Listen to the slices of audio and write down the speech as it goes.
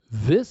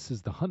This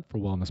is the Hunt for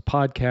Wellness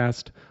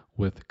podcast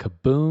with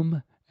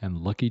Kaboom and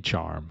Lucky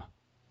Charm.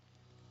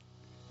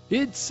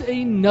 It's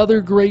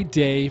another great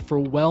day for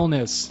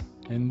wellness,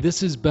 and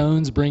this is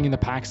Bones bringing the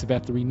Packs of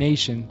F3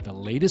 Nation the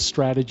latest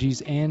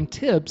strategies and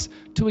tips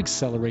to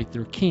accelerate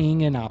their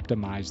king and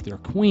optimize their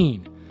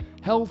queen.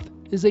 Health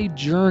is a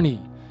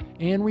journey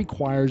and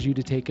requires you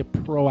to take a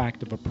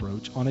proactive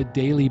approach on a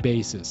daily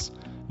basis.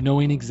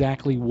 Knowing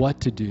exactly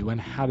what to do and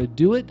how to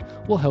do it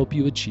will help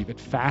you achieve it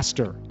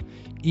faster.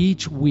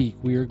 Each week,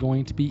 we are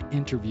going to be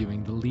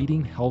interviewing the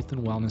leading health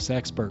and wellness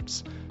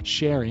experts,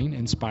 sharing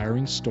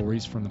inspiring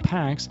stories from the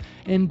packs,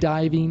 and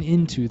diving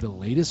into the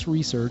latest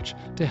research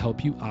to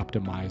help you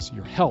optimize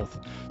your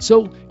health.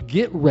 So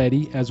get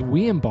ready as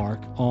we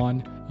embark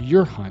on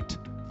your hunt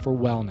for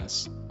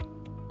wellness.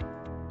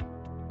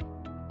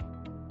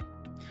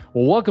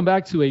 Well, welcome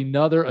back to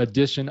another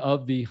edition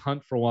of the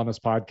Hunt for Wellness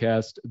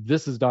podcast.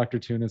 This is Dr.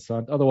 Tunis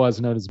Hunt, otherwise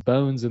known as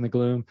Bones in the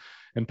Gloom.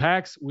 And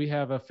Pax, we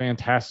have a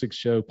fantastic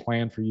show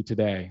planned for you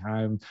today.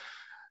 I'm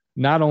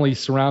not only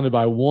surrounded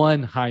by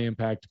one high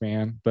impact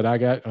man, but I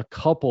got a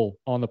couple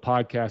on the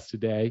podcast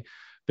today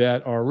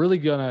that are really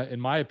going to, in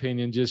my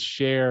opinion, just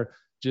share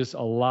just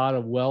a lot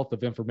of wealth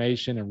of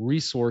information and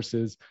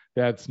resources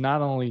that's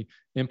not only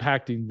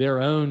impacting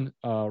their own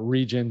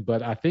region,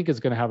 but I think it's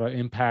going to have an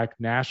impact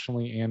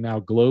nationally and now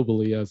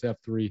globally as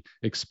F3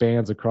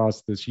 expands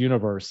across this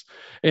universe.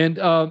 And,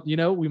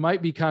 we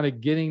might be kind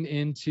of getting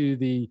into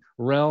the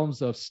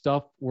realms of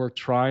stuff we're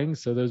trying.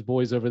 So those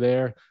boys over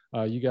there,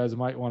 you guys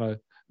might want to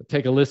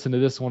take a listen to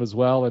this one as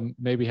well, and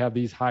maybe have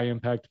these high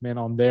impact men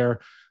on their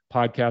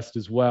podcast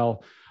as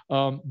well.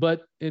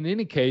 But in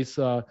any case,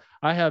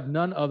 I have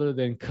none other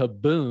than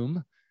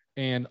Kaboom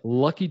and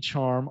Lucky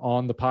Charm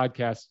on the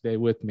podcast today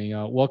with me.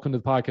 Welcome to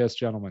the podcast,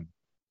 gentlemen.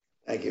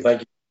 Thank you.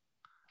 Thank you.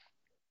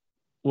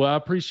 Well, I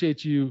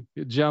appreciate you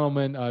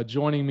gentlemen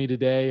joining me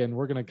today, and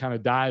we're going to kind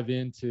of dive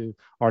into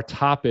our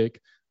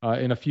topic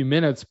in a few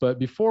minutes. But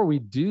before we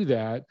do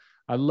that,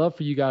 I'd love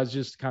for you guys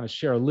just to kind of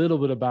share a little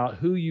bit about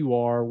who you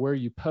are, where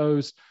you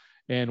post,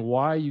 and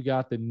why you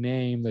got the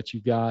name that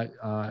you got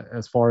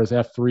as far as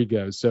F3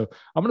 goes. So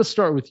I'm going to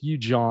start with you,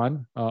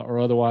 John, or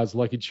otherwise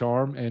Lucky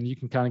Charm, and you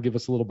can kind of give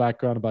us a little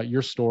background about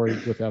your story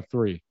with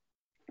F3.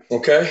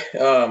 Okay.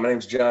 My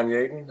name's John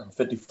Yaden. I'm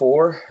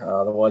 54,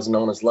 otherwise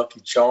known as Lucky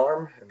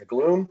Charm in the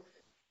Gloom.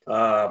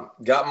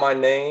 Got my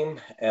name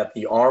at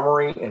the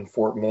Armory in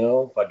Fort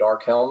Mill by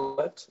Dark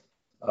Helmet.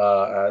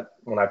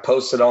 When I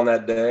posted on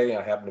that day,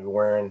 I happened to be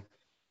wearing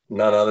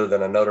none other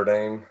than a Notre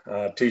Dame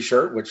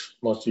t-shirt, which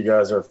most of you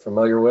guys are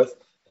familiar with.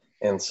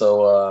 And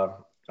so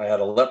I had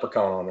a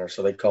leprechaun on there,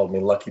 so they called me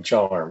Lucky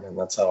Charm, and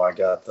that's how I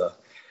got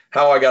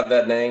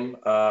that name.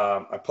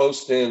 I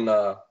post in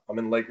I'm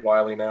in Lake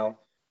Wylie now,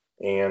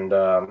 and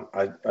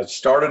I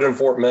started in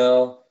Fort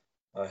Mill.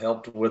 I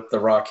helped with the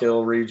Rock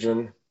Hill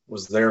region,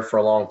 was there for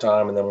a long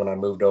time, and then when I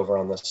moved over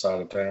on this side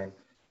of town,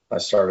 I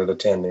started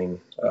attending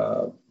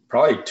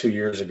probably 2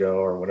 years ago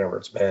or whatever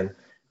it's been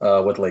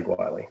with Lake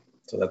Wylie.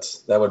 So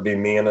that would be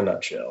me in a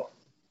nutshell.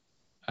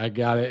 I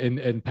got it.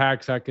 And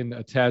Pax, I can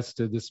attest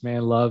to this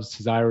man loves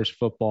his Irish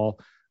football.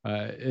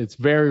 It's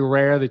very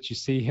rare that you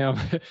see him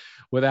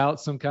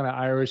without some kind of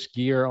Irish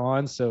gear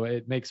on. So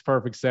it makes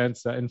perfect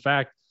sense. In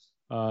fact,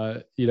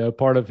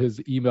 part of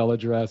his email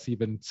address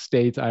even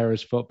states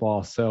Irish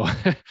football. So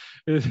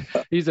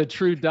he's a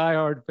true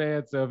diehard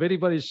fan. So if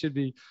anybody should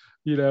be,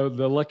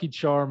 the Lucky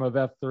Charm of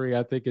F3,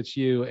 I think it's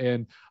you.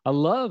 And I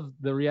love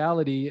the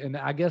reality. And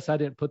I guess I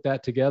didn't put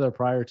that together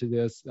prior to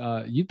this.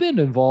 You've been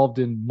involved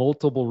in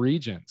multiple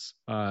regions,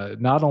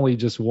 not only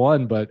just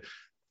one, but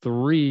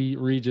 3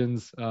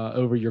 regions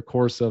over your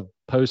course of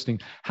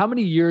posting. How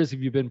many years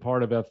have you been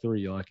part of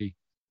F3, Lucky?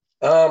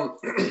 I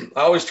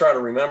always try to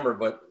remember,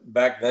 but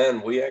back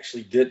then we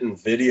actually didn't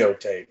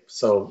videotape.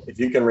 So if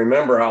you can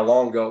remember how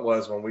long ago it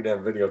was when we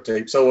didn't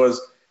videotape. So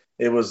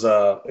it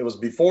was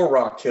before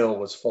Rock Hill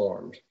was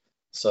formed.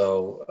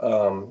 So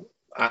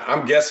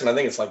I'm guessing, I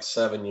think it's like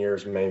 7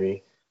 years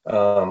maybe.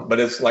 But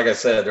it's like I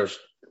said,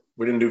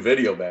 we didn't do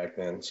video back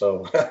then.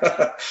 So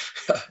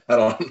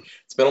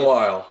it's been a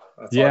while.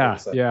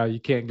 Yeah. You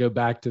can't go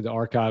back to the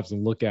archives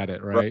and look at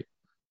it, right?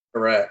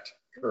 Correct.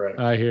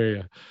 I hear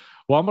you.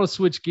 Well, I'm going to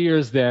switch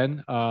gears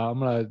then. I'm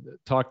going to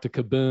talk to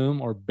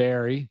Kaboom, or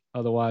Barry,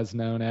 otherwise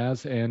known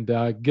as, and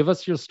give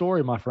us your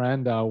story, my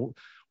friend,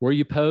 where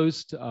you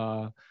post,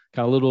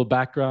 kind of a little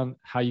background,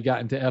 how you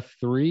got into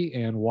F3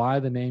 and why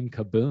the name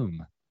Kaboom.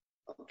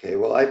 Okay,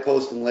 well, I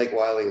post in Lake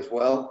Wylie as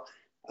well.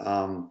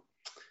 I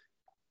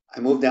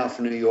moved down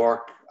from New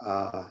York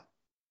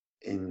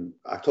in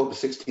October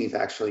 16th,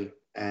 actually,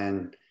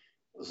 and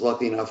was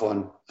lucky enough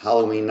on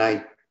Halloween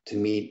night to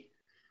meet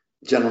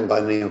a gentleman by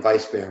the name of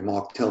Vice Bear,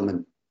 Mark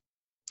Tillman,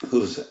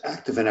 who's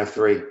active in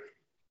F3.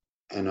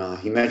 And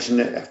he mentioned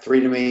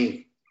F3 to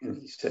me,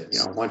 and he said,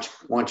 why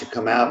don't you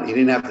come out? He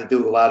didn't have to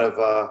do a lot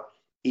of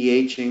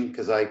EHing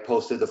because I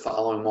posted the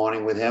following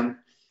morning with him.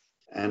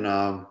 And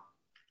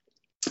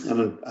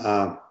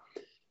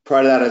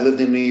prior to that, I lived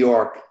in New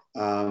York,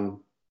 and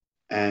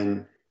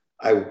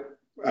I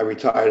I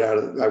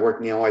retired I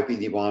worked in the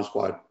NYPD bomb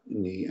squad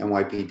in the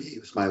NYPD. It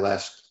was my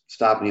last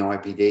stop in the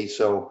NYPD.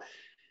 So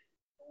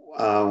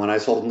when I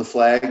was holding the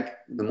flag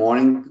in the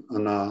morning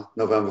on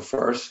November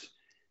 1st,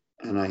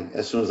 and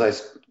as soon as I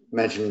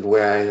mentioned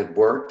where I had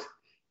worked,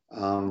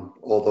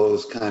 all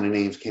those kind of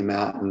names came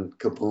out, and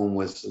Kaboom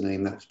was the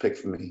name that was picked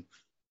for me.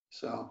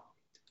 So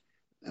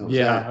that was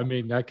yeah, that. I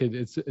mean,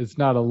 it's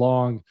not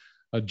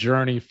a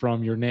journey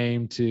from your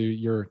name to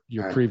your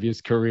Right. previous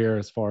career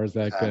as far as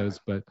that Exactly. goes.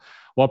 But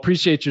well,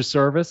 appreciate your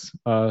service,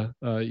 to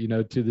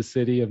the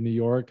city of New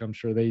York. I'm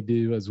sure they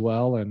do as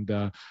well.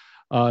 And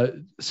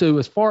so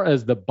as far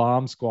as the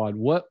bomb squad,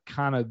 what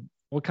kind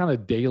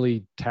of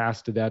daily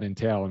tasks did that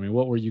entail? I mean,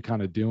 what were you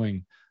kind of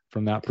doing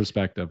from that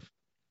perspective?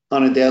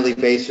 On a daily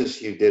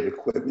basis, you did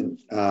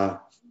equipment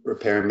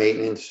repair and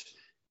maintenance,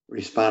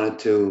 responded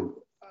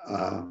to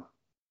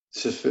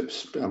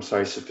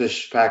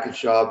suspicious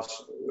package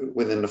jobs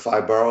within the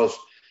 5 boroughs.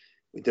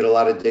 We did a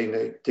lot of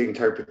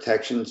dignitary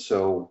protection.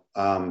 So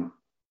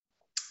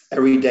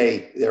every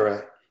day there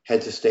are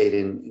heads of state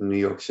in New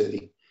York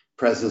City,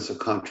 presidents of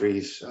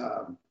countries,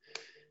 so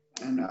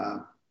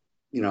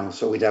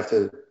we'd have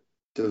to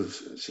do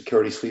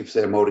security sweeps,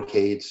 their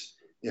motorcades,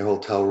 their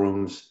hotel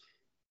rooms,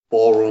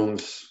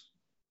 ballrooms,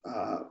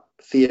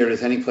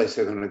 theaters, any place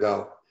they're going to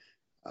go.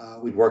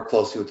 We'd work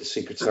closely with the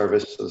Secret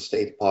Service, so the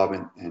State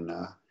Department, and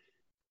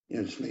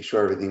just make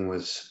sure everything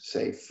was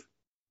safe.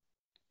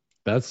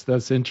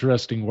 That's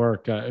interesting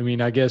work. I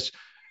mean, I guess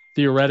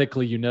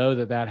theoretically,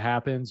 that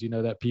happens.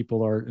 That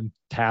people are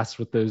tasked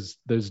with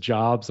those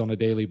jobs on a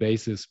daily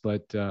basis,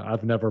 but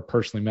I've never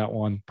personally met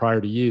one prior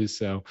to you,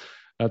 so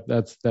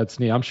that's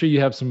neat. I'm sure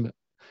you have some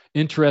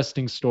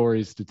interesting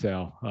stories to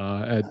tell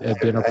at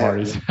dinner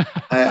parties.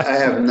 I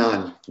have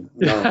none.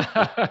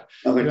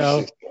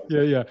 No.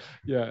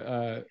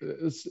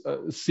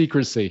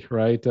 Secrecy,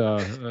 right?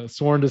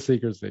 Sworn to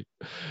secrecy.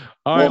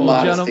 All right,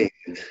 well, gentlemen.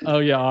 Oh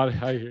yeah, I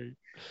hear you.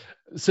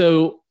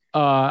 So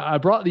I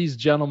brought these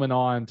gentlemen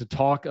on to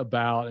talk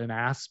about an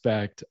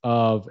aspect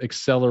of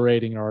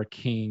accelerating our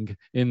king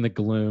in the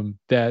gloom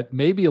that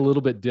may be a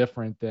little bit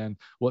different than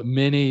what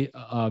many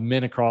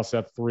men across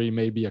F3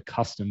 may be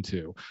accustomed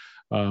to.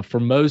 For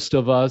most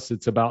of us,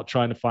 it's about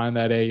trying to find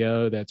that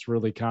AO that's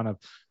really kind of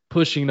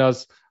pushing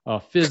us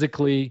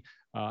physically.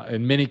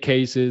 In many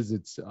cases,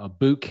 it's a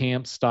boot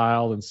camp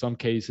style. In some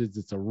cases,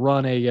 it's a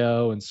run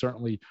AO, and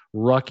certainly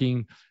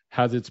rucking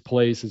has its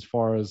place as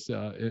far as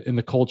in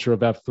the culture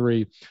of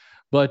F3.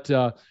 But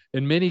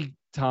in many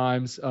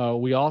times,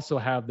 we also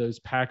have those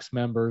PAX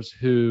members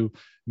who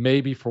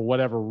maybe for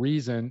whatever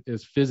reason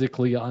is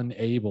physically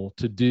unable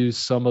to do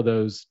some of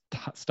those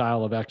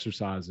style of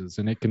exercises.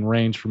 And it can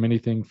range from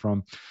anything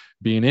from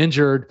being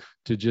injured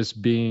to just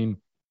being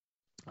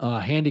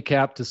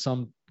handicapped to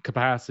some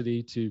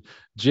capacity to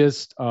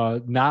just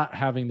not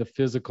having the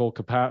physical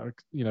capacity,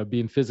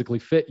 being physically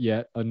fit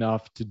yet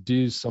enough to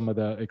do some of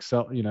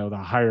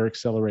the higher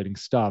accelerating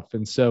stuff.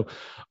 And so,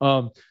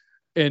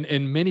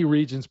 and many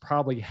regions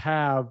probably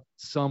have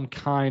some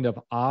kind of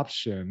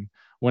option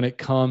when it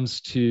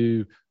comes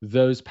to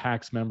those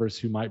PAX members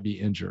who might be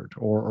injured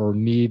or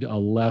need a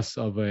less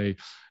of a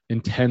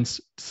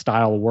intense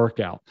style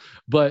workout.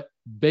 But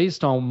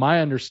based on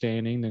my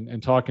understanding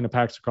and talking to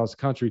PAX across the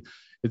country,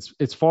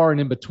 it's far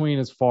and in between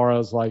as far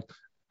as like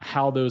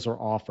how those are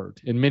offered.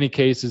 In many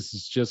cases,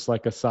 it's just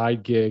like a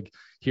side gig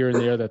here and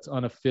there that's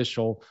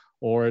unofficial,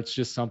 or it's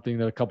just something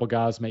that a couple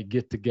guys may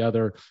get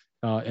together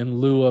in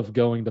lieu of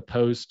going to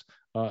post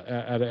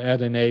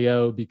at an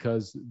AO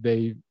because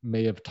they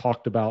may have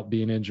talked about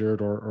being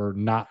injured or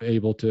not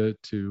able to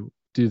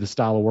do the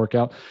style of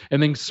workout.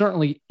 And then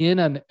certainly in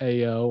an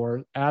AO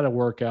or at a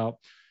workout,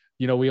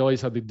 we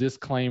always have the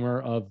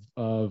disclaimer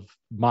of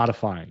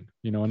modifying,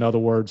 in other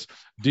words,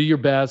 do your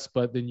best,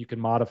 but then you can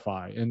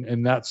modify.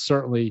 And that's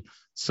certainly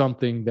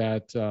something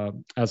that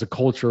as a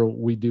culture,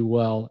 we do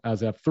well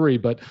as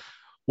F3. But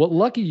what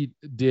Lucky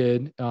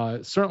did,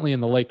 certainly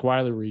in the Lake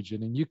Wiley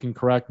region, and you can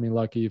correct me,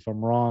 Lucky, if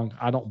I'm wrong,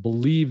 I don't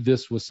believe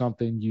this was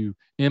something you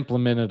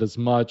implemented as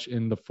much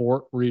in the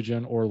Fort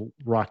region or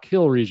Rock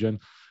Hill region.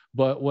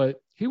 But what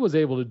he was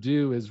able to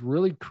do is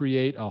really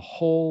create a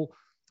whole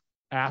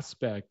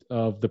aspect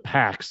of the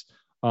PAX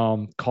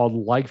called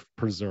life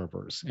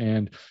preservers.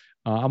 And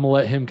I'm going to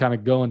let him kind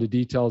of go into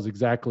details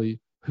exactly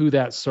who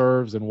that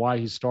serves and why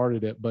he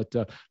started it. But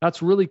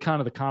that's really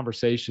kind of the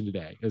conversation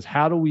today is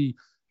how do we,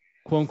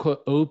 quote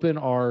unquote, open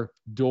our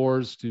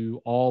doors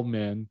to all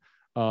men,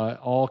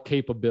 all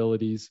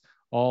capabilities,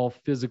 all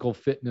physical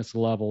fitness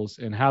levels,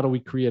 and how do we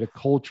create a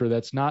culture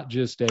that's not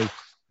just a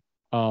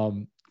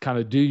kind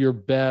of do your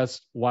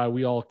best while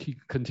we all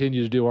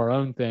continue to do our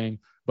own thing,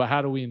 but how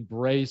do we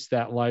embrace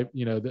that life,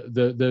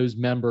 those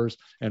members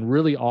and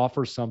really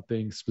offer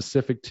something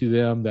specific to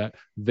them that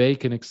they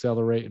can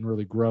accelerate and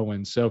really grow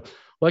in. So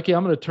Lucky,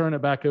 I'm going to turn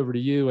it back over to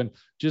you and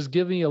just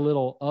give me a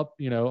little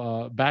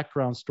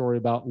background story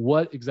about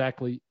what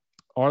exactly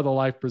are the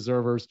life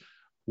preservers,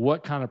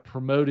 what kind of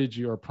promoted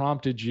you or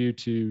prompted you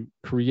to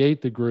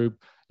create the group,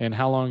 and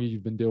how long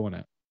you've been doing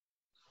it.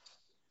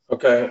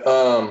 Okay.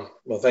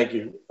 Well, thank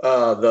you.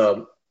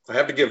 I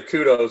have to give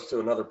kudos to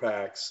another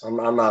PAX. I'm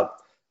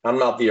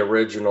not the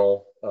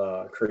original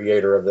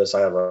creator of this.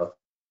 I have a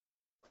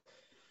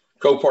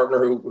co-partner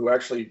who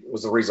actually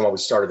was the reason why we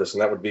started this,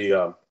 and that would be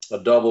a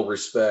double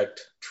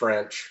respect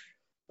trench,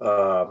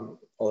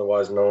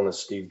 otherwise known as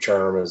Steve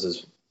Charm as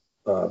his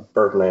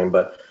birth name.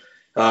 But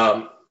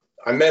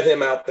I met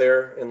him out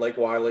there in Lake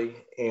Wiley,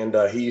 and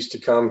he used to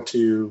come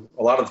to,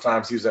 a lot of the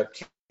times he was at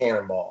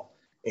Cannonball,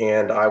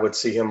 and I would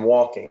see him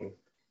walking.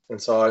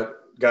 And so I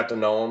got to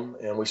know him,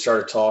 and we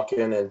started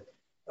talking, and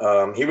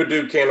he would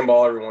do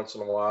Cannonball every once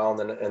in a while,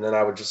 and then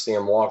I would just see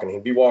him walking.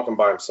 He'd be walking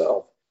by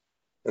himself.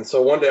 And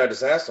so one day I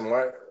just asked him,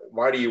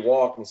 why do you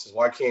walk? And he says,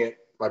 well,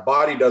 my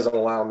body doesn't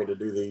allow me to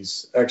do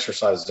these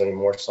exercises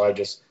anymore. So I'm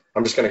just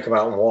going to come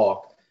out and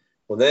walk.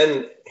 Well,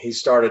 then he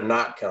started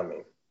not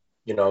coming,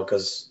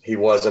 because he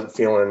wasn't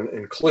feeling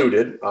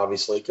included,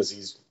 obviously, because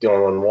he's the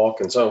only one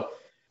walking. So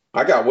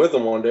I got with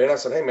him one day and I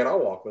said, hey man,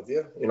 I'll walk with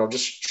you,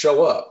 just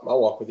show up.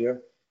 I'll walk with you.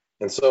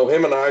 And so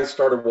him and I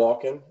started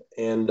walking,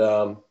 and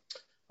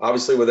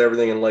obviously with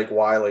everything in Lake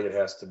Wiley, it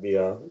has to be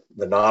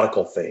the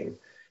nautical theme.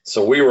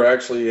 So we were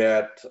actually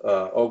at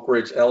Oak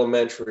Ridge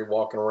Elementary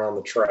walking around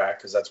the track,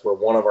 because that's where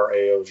one of our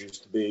AOs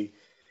used to be.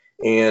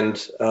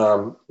 And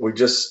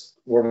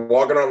we're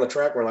walking on the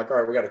track. We're like, all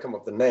right, we got to come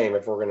up with a name.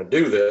 If we're going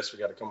to do this, we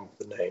got to come up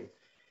with a name.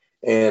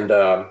 And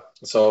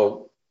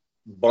so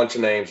a bunch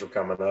of names were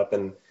coming up,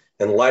 and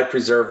Life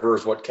Preserver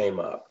is what came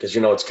up, because,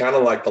 it's kind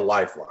of like the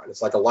lifeline.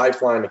 It's like a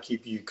lifeline to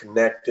keep you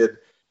connected.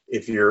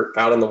 If you're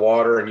out in the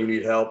water and you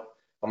need help,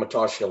 I'm going to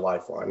toss you a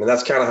lifeline. And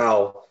that's kind of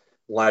how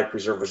Life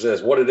Preservers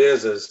is. What it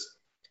is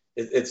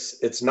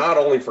it's not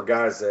only for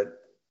guys that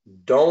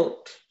don't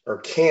or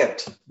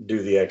can't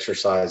do the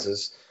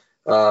exercises.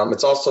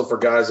 It's also for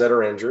guys that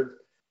are injured.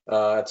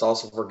 It's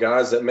also for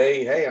guys that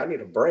hey, I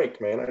need a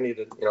break, man. I need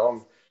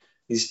I'm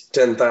these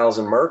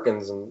 10,000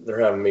 Merkins and they're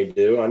having me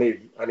do. I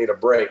need a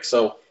break.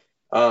 So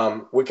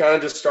we kind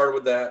of just started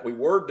with that. We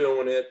were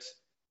doing it.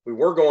 We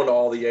were going to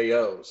all the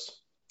AOs,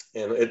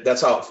 and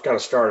that's how it kind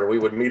of started. We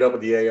would meet up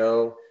with the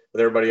AO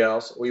with everybody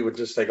else. We would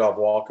just take off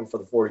walking for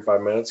the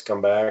 45 minutes,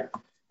 come back,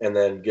 and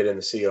then get in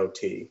the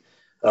COT.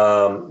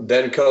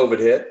 Then COVID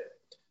hit.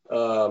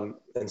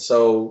 And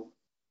so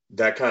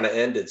that kind of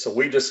ended. So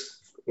we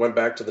just went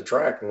back to the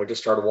track and we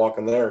just started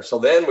walking there. So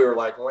then we were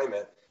like, wait a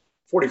minute,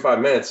 45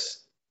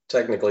 minutes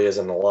technically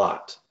isn't a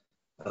lot.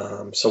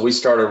 So we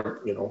started,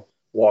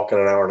 walking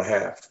an hour and a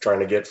half, trying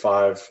to get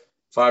 5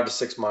 to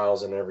 6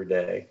 miles in every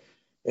day.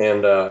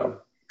 And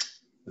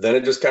then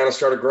it just kind of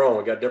started growing.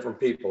 We got different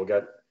people, we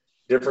got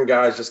different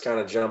guys just kind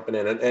of jumping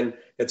in. And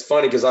it's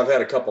funny because I've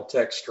had a couple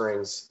text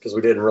strings because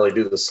we didn't really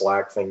do the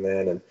Slack thing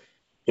then. And,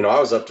 I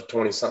was up to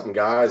 20 something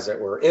guys that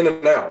were in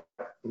and out,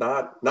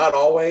 not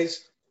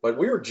always, but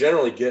we were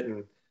generally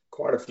getting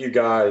quite a few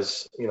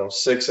guys,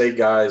 6, 8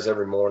 guys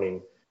every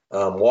morning,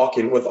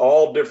 walking with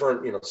all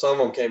different, some of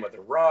them came with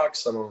their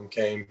rocks, some of them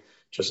came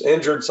just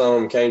injured, some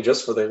of them came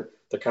just for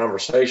the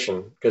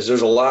conversation, because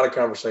there's a lot of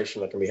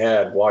conversation that can be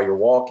had while you're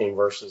walking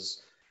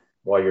versus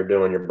while you're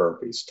doing your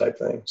burpees type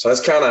thing. So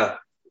that's kind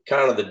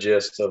of the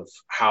gist of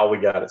how we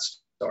got it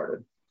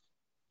started.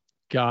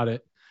 Got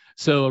it.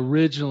 So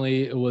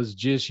originally it was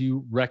just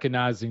you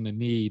recognizing the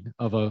need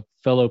of a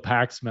fellow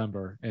PAX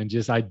member and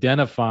just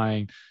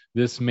identifying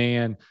this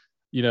man,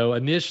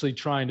 initially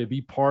trying to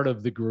be part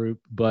of the group,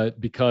 but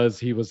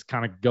because he was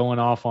kind of going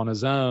off on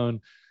his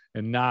own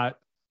and not,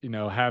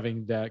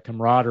 having that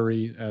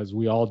camaraderie as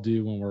we all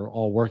do when we're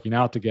all working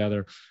out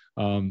together,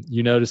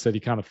 you notice that he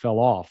kind of fell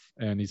off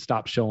and he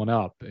stopped showing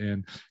up.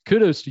 And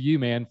kudos to you,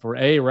 man, for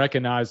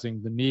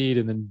recognizing the need,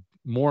 and then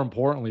more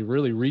importantly,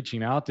 really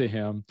reaching out to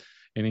him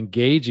and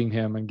engaging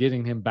him and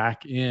getting him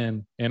back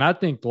in. And I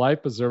think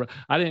Life Preserver,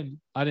 I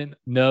didn't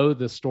know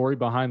the story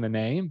behind the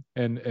name,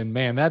 and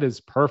man, that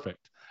is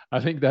perfect. I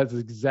think that's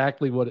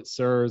exactly what it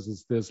serves,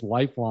 is this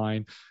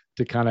lifeline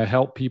to kind of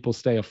help people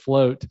stay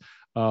afloat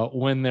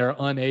when they're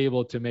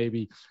unable to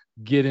maybe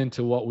get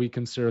into what we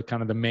consider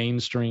kind of the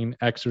mainstream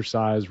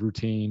exercise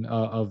routine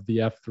of the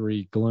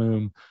F3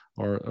 Gloom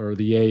or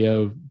the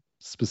AO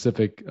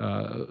specific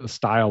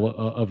style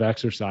of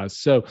exercise.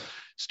 So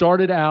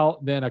started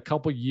out then a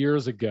couple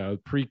years ago,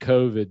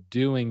 pre-COVID,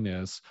 doing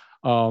this.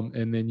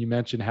 And then you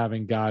mentioned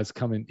having guys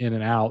coming in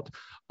and out.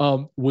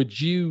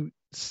 Would you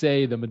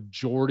say the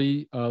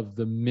majority of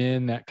the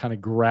men that kind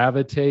of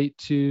gravitate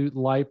to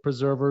Life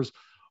Preservers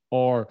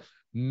are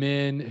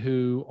men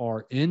who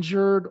are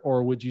injured,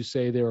 or would you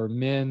say there are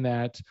men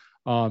that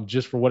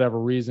just for whatever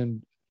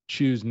reason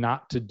choose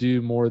not to do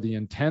more of the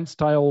intense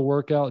style of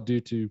workout due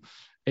to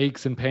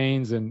aches and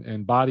pains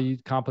and body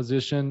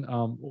composition?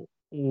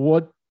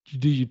 What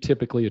do you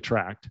typically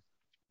attract?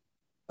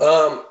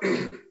 I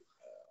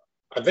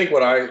think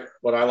what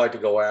I like to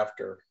go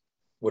after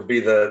would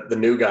be the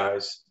new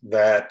guys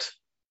that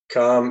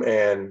come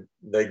and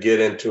they get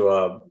into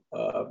a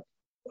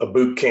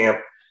boot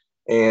camp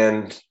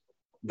and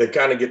they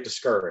kind of get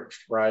discouraged,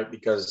 right?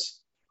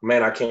 Because,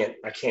 man, I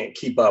can't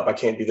keep up. I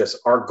can't do this.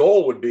 Our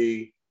goal would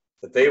be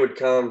that they would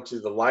come to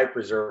the Life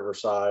Preserver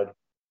side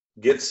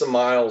get some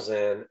miles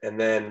in, and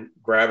then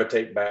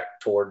gravitate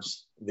back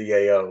towards the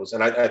AOs.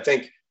 And I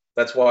think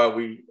that's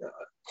why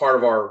part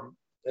of our,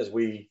 as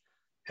we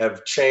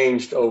have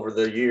changed over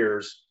the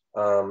years,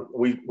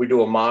 we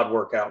do a mod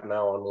workout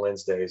now on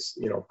Wednesdays.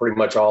 Pretty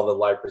much all the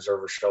life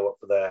preservers show up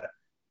for that.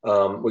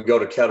 We go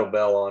to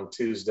kettlebell on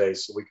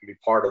Tuesdays so we can be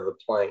part of the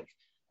plank.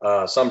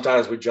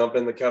 Sometimes we jump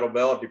in the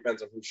kettlebell. It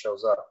depends on who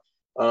shows up.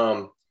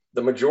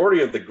 The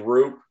majority of the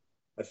group,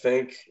 I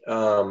think,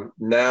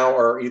 now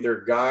are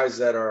either guys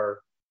that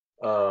are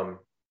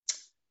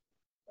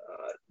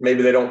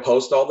maybe they don't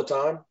post all the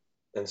time.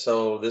 And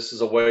so this is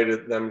a way to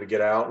them to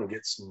get out and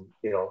get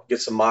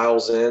some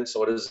miles in.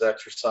 So it is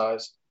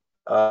exercise.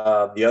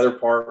 The other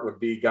part would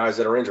be guys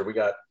that are injured. We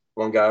got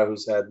one guy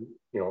who's had,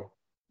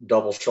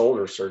 double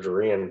shoulder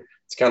surgery, and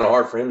it's kind of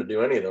hard for him to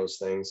do any of those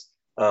things.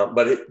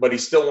 But he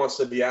still wants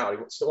to be out. He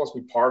still wants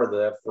to be part of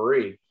the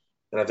F3.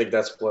 And I think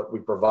that's what we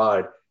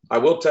provide. I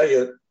will tell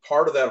you,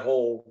 part of that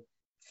whole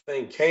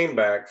thing came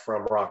back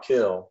from Rock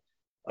Hill.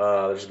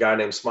 There's a guy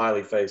named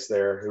Smiley Face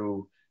there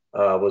who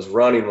was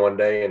running one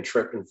day and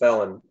tripped and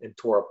fell and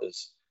tore up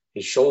his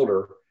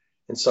shoulder.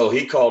 And so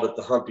he called it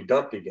the Humpty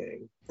Dumpty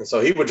gang. And so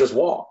he would just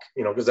walk,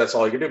 because that's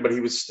all he could do. But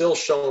he was still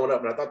showing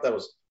up. And I thought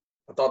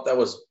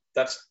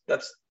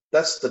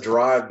that's the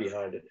drive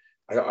behind it.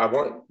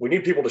 We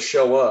need people to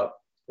show up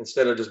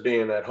instead of just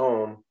being at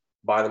home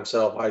by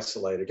themselves,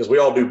 isolated, because we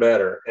all do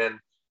better. And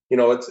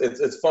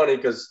it's funny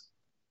because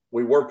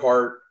we were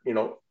part,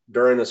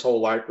 during this whole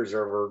life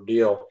preserver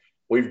deal,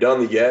 we've done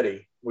the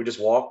Yeti. We just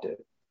walked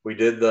it. We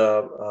did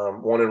the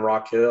one in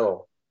Rock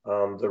Hill,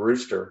 the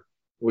Rooster.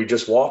 We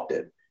just walked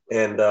it.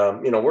 And,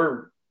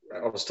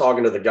 I was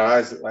talking to the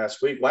guys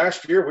last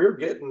year,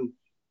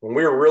 when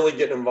we were really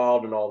getting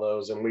involved in all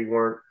those, and we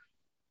weren't,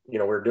 we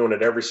were doing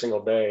it every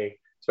single day,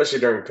 especially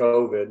during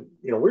COVID,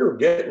 we were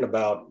getting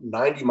about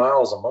 90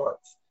 miles a month.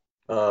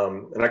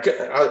 And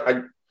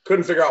I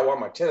couldn't figure out why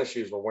my tennis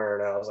shoes were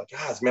wearing out. I was like,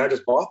 guys, man, I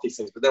just bought these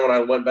things. But then when I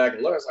went back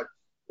and looked, I was like,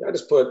 yeah, I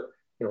just put,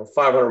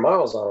 500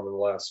 miles on them in the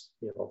last,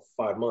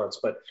 5 months.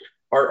 But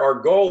our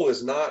goal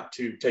is not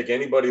to take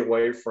anybody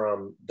away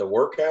from the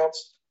workouts.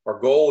 Our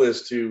goal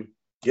is to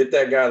get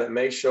that guy that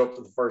may show up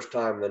for the first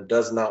time and then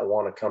does not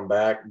want to come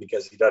back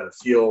because he doesn't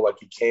feel like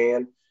he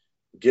can,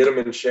 get him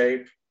in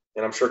shape.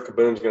 And I'm sure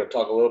Kaboom's going to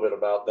talk a little bit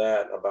about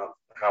that, about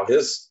how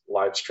his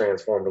life's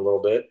transformed a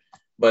little bit.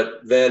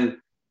 But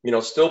then,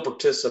 still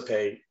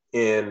participate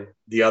in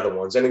the other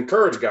ones and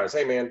encourage guys,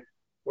 hey, man,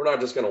 we're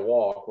not just going to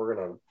walk.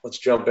 Let's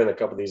jump in a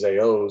couple of these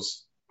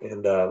AOs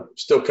and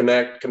still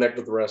connect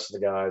with the rest of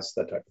the guys,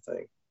 that type of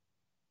thing.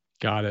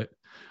 Got it.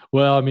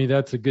 Well, I mean,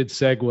 that's a good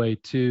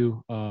segue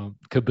to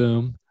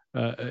Kaboom.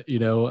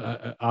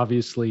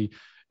 Obviously,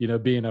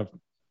 being a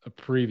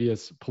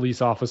previous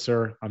police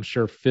officer, I'm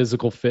sure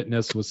physical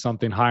fitness was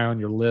something high on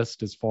your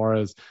list as far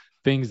as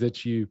things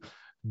that you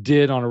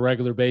did on a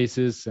regular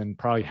basis and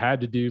probably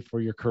had to do for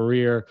your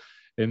career.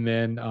 And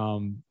then,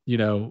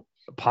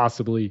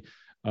 possibly,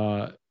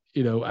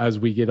 as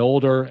we get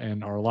older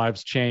and our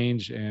lives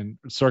change and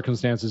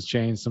circumstances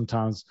change,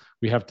 sometimes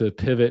we have to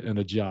pivot and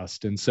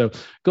adjust. And so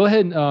go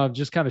ahead and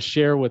just kind of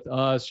share with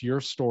us your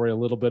story a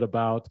little bit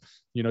about,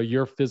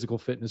 your physical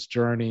fitness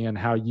journey and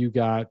how you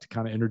got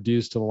kind of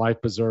introduced to the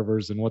life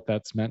preservers and what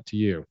that's meant to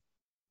you.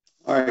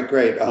 All right,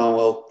 great.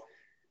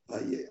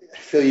 I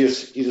feel you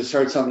just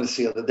heard something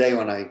the other day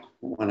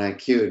when I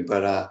cued,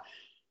 but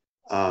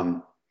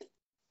when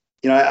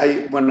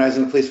I was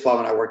in the police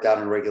department, I worked out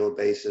on a regular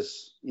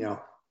basis,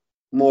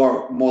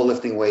 more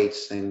lifting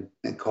weights and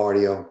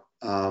cardio.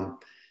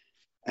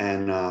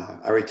 And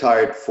I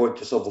retired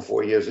just over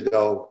 4 years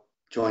ago,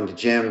 joined the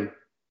gym,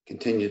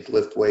 continued to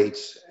lift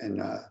weights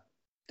and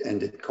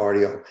did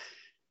cardio.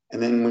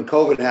 And then when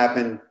COVID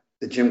happened,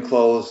 the gym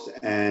closed,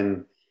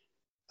 and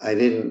I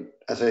didn't,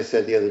 as I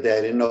said the other day,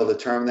 I didn't know the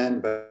term then,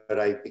 but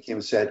I became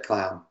a sad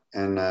clown.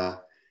 And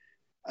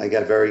I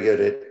got very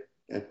good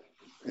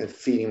at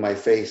feeding my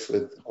face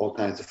with all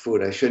kinds of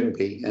food I shouldn't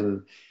be.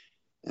 And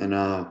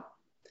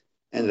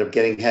ended up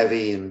getting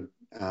heavy and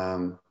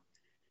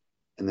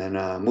then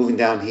moving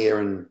down here.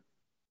 And,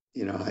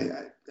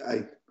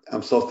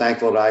 I'm so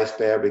thankful to Ice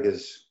Bear,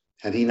 because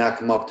had he not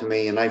come up to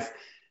me, and I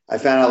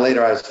found out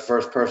later I was the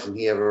first person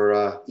he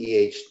ever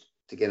EH'd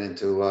to get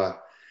into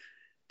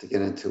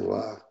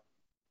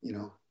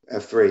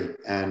F3.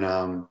 And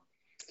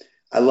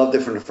I loved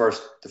it from the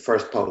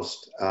first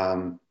post.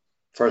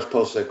 First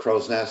post at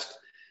Crow's Nest.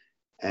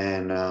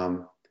 And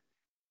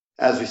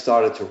as we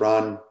started to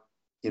run,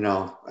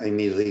 I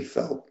immediately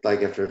felt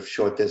like after a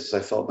short distance,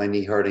 I felt my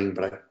knee hurting,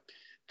 but I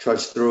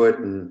trudged through it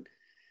and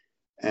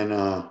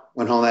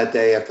went home that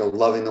day after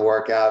loving the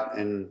workout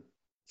and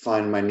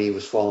finding my knee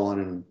was swollen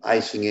and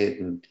icing it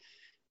and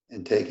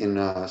taking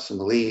some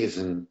leaves.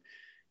 And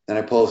then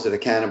I posted a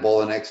cannonball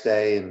the next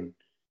day and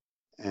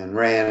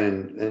ran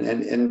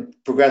and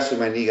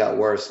progressively my knee got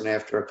worse. And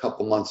after a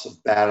couple months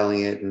of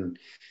battling it and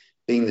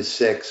being the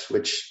 6,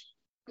 which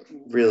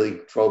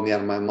really drove me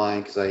out of my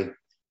mind because I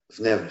was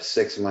never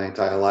 6 in my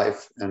entire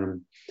life.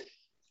 And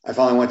I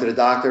finally went to the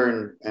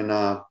doctor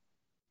and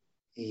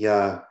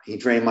he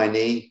drained my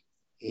knee.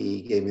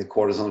 He gave me a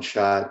cortisone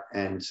shot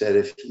and said,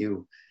 if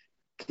you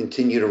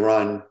continue to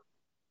run,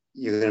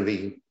 you're going to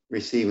be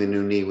receiving a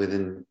new knee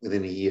within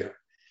a year.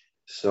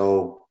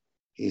 So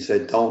he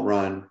said, don't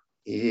run.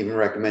 He even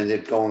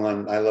recommended going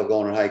on. I love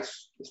going on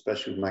hikes,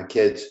 especially with my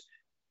kids.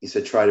 He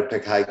said, try to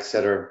pick hikes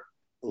that are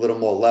a little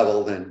more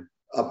level than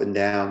up and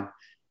down.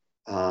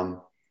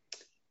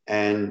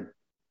 And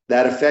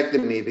that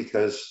affected me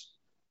because,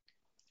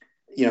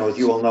 as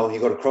you all know, when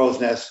you go to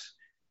Crow's Nest,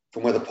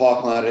 from where the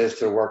parking lot is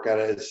to the workout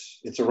is,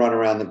 it's a run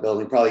around the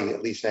building, probably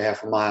at least a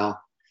half a mile.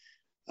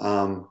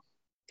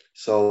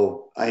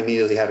 So I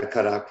immediately had to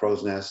cut out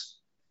Crow's Nest.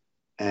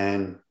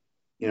 And,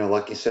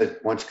 like you said,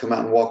 why don't you come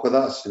out and walk with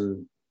us?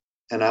 And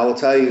I will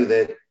tell you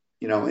that,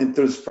 in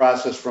through this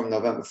process from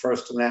November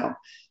 1st to now,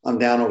 I'm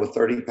down over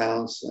 30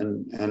 pounds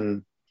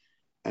and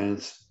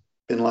it's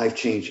been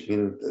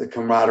life-changing. The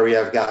camaraderie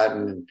I've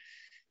gotten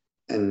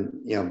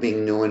and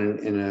being new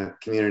in a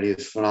community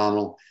is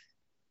phenomenal.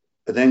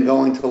 But then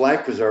going to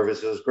life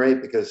preservers, it was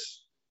great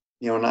because,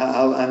 and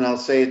I'll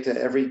say it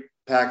to every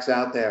PAX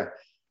out there,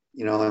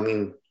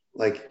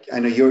 like, I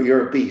know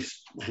you're a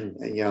beast,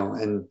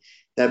 and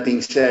that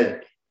being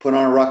said, put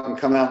on a ruck and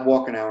come out and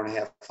walk an hour and a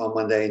half on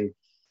Monday, and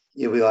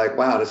you'll be like,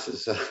 wow, this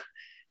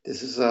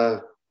is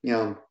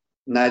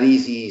not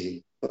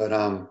easy, but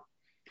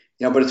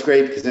but it's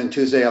great because then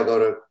Tuesday I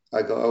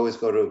always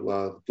go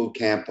to boot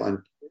camp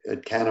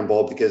at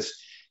Cannonball, because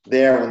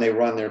there, when they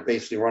run, they're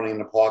basically running in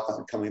the park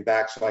and coming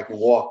back, so I can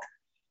walk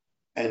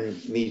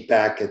and meet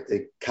back at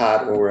the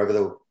cot or wherever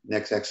the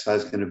next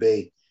exercise is going to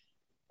be.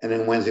 And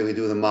then Wednesday we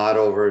do the mod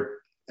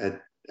over at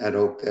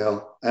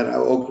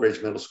Oak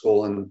Ridge Middle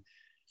School, and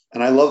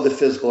I love the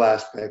physical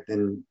aspect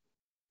and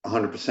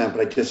 100%.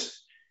 But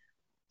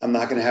I'm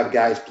not going to have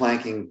guys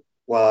planking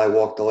while I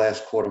walk the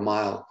last quarter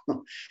mile.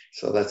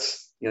 So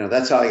that's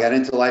how I got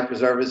into life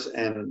preservers.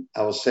 And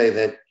I will say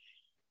that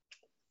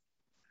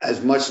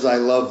as much as I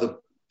love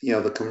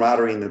the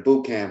camaraderie in the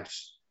boot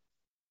camps,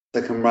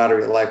 the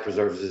camaraderie at life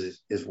preservers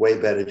is way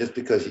better, just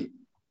because you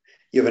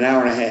have an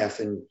hour and a half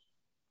and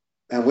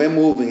we're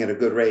moving at a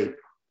good rate,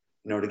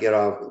 to get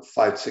our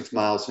 5-6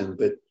 miles in,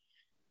 but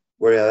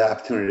we have the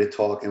opportunity to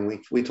talk,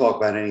 and we talk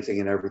about anything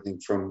and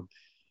everything, from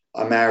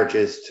our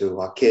marriages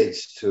to our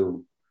kids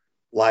to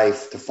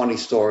life to funny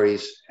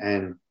stories.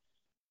 And,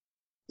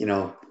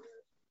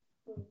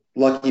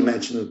 Lucky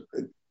mentioned,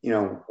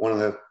 one of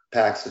the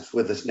PAX that's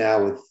with us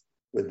now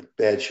with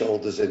bad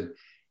shoulders,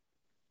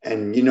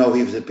 and he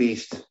was a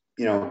beast,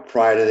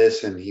 prior to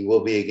this, and he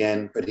will be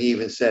again. But he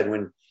even said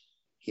when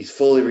he's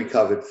fully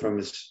recovered from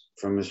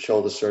his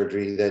shoulder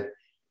surgery that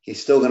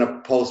he's still going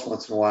to post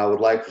once in a while with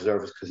life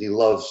preservers, because he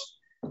loves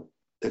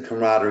the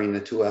camaraderie and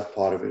the 2F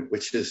part of it,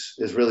 which is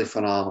really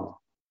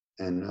phenomenal.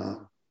 And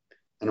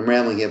I'm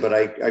rambling here, but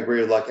I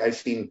agree with Lucky. I've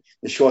seen,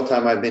 the short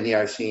time I've been here,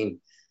 I've seen,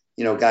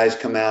 guys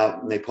come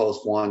out and they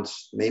post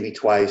once, maybe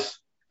twice,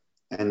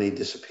 and they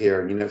disappear,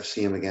 and you never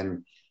see them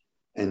again.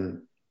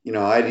 And,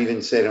 I'd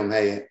even say to them,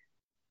 hey,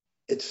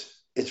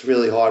 it's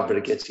really hard, but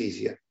it gets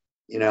easier,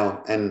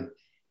 and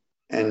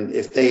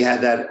if they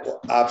had that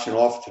option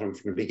offered to them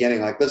from the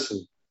beginning, like,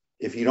 listen,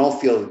 if you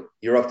don't feel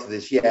you're up to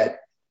this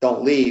yet,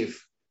 don't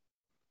leave,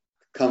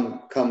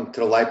 come to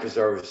the life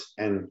preserves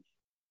and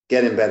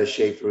get in better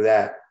shape through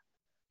that.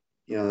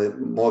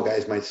 More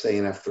guys might stay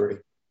in F3.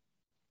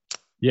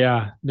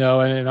 Yeah, no,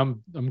 and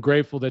I'm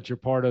grateful that you're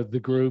part of the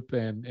group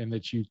and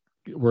that you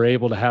were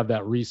able to have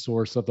that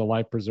resource of the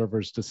life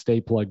preservers to stay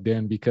plugged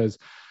in, because,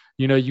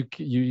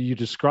 you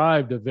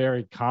described a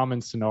very common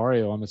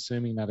scenario. I'm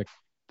assuming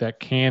that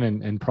can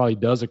and probably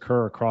does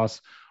occur across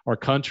our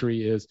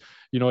country is,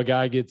 a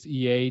guy gets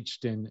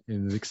EH'd and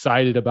is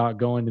excited about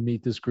going to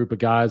meet this group of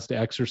guys to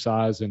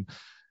exercise, and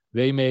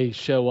they may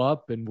show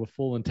up and with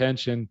full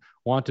intention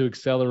want to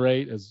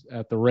accelerate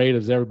at the rate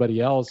as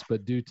everybody else,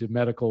 but due to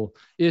medical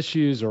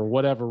issues or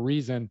whatever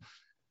reason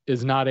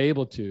is not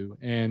able to.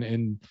 And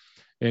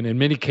in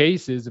many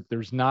cases, if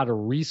there's not a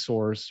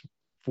resource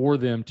for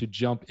them to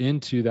jump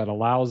into that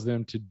allows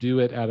them to do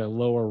it at a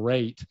lower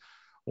rate,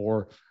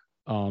 or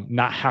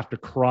not have to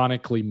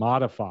chronically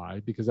modify,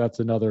 because that's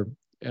another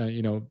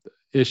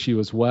issue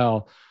as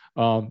well.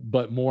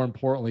 But more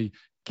importantly,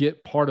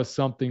 get part of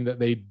something that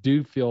they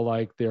do feel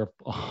like they're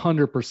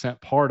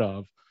 100% part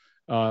of,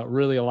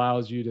 really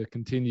allows you to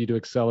continue to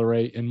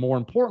accelerate, and more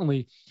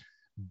importantly,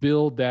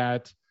 build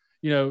that,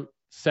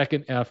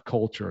 second F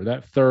culture,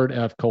 that third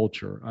F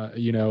culture.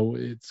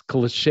 It's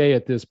cliche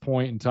at this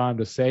point in time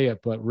to say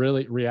it, but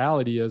really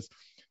reality is,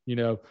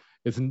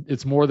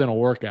 it's more than a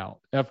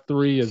workout.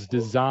 F3 is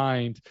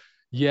designed,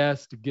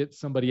 yes, to get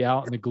somebody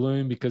out in the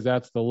gloom, because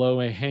that's the low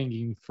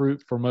hanging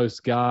fruit for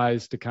most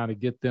guys, to kind of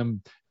get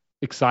them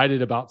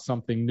excited about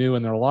something new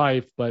in their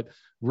life. But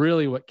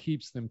really what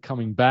keeps them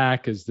coming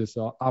back is this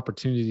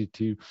opportunity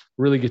to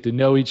really get to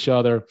know each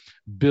other,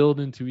 build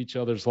into each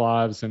other's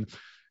lives. And,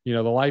 the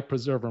life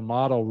preserver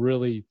model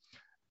really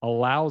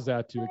allows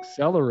that to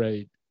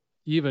accelerate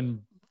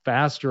even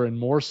faster and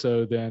more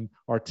so than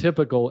our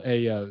typical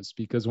AOs.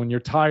 Because when you're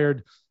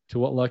tired, to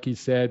what Lucky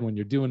said, when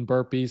you're doing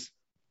burpees,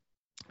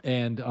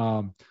 and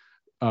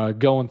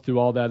going through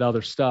all that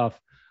other stuff,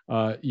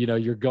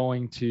 you're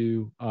going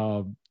to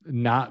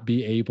not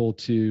be able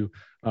to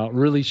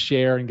really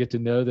share and get to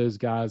know those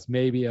guys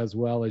maybe as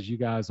well as you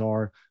guys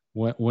are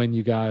when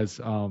you guys,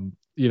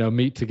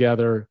 meet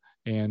together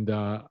and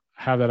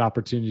have that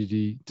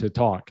opportunity to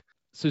talk.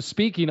 So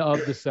speaking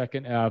of the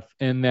second F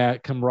and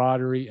that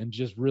camaraderie and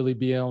just really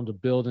being able to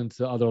build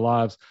into other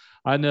lives,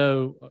 I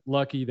know,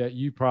 Lucky, that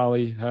you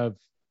probably have,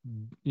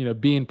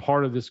 being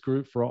part of this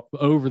group for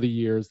over the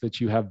years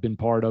that you have been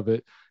part of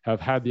it,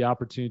 have had the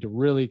opportunity to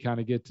really kind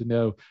of get to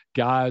know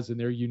guys and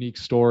their unique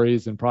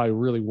stories and probably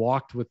really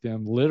walked with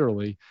them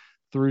literally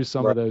through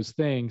some of those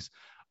things.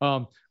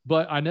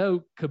 But I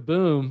know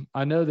Kaboom,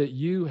 I know that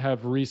you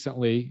have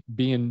recently,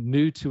 being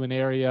new to an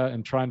area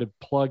and trying to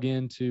plug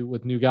into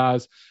with new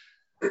guys,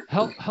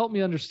 help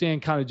me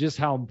understand kind of just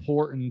how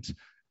important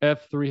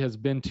F3 has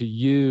been to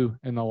you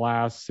in the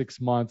last 6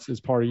 months as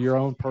part of your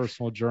own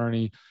personal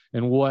journey,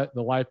 and what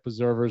the Life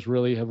Preservers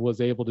really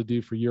was able to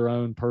do for your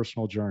own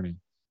personal journey.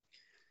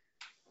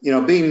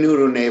 Being new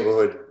to a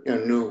neighborhood,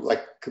 new,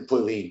 like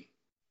completely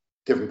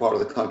different part of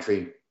the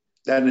country,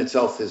 that in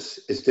itself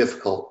is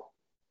difficult.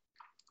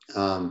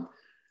 My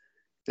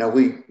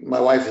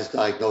wife is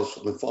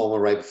diagnosed with lymphoma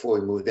right before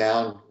we moved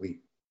down. We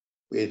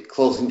had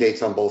closing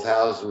dates on both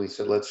houses, and we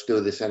said, let's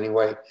do this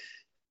anyway.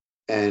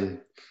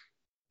 And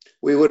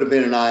we would have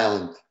been an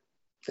island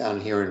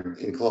down here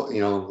in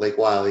Lake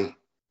Wiley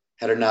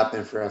had it not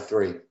been for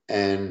F3.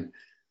 And,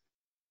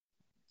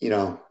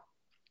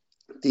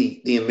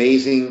 the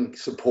amazing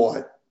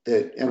support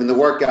the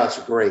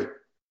workouts are great,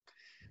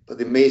 but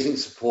the amazing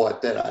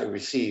support that I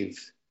received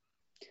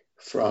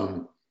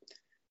from,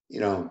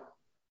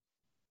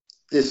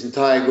 this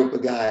entire group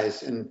of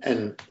guys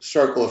and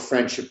circle of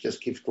friendship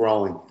just keeps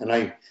growing. And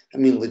I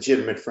mean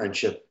legitimate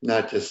friendship,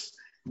 not just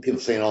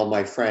people saying, oh,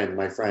 my friend.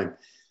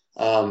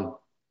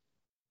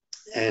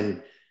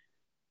 And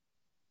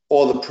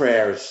all the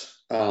prayers,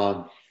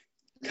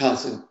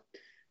 constant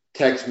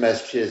text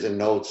messages and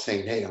notes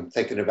saying, hey, I'm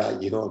thinking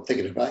about you. I'm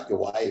thinking about your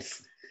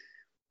wife.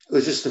 It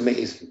was just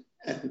amazing.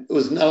 And it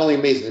was not only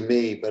amazing to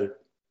me, but it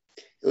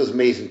was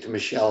amazing to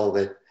Michelle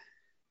that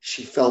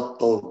she felt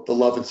the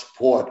love and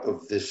support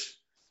of this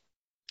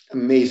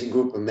amazing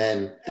group of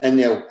men and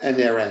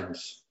their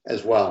ends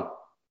as well.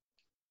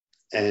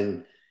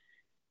 And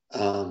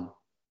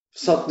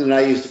something that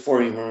I used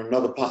for him, on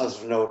another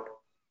positive note,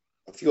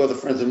 a few other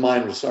friends of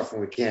mine were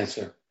suffering with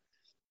cancer.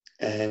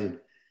 And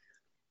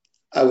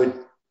I would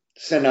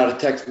send out a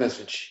text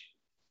message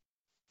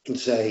and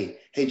say,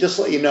 hey, just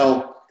to let you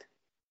know,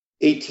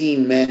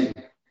 18 men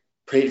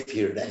prayed for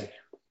you today.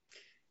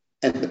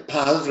 And the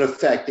positive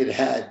effect it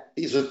had,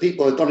 these are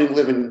people that don't even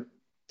live in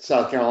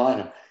South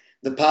Carolina.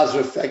 The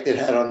positive effect it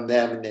had on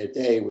them and their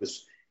day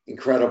was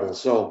incredible.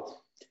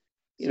 So,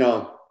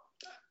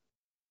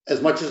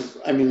 as much as,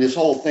 this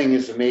whole thing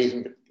is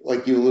amazing,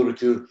 like you alluded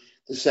to,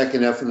 the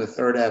second F and the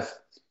third F.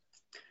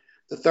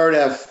 The third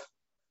F,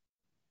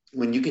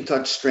 when you can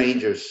touch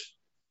strangers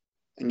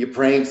and you're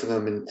praying for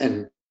them,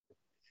 and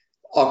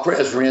our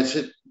prayers were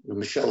answered.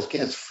 Michelle's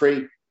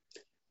cancer-free.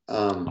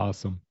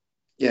 Awesome.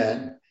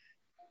 Yeah.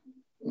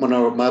 One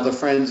of my other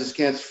friends is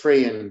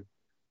cancer-free, and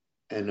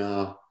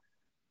the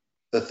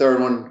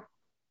third one,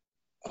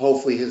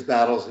 hopefully his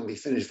battle is going to be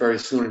finished very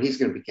soon, and he's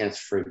going to be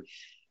cancer-free.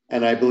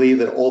 And I believe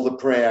that all the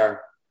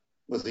prayer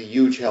was a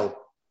huge help.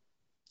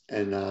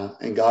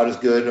 And God is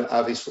good,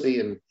 obviously,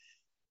 and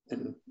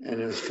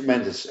it was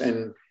tremendous.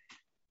 And,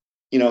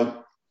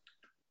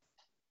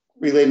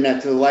 relating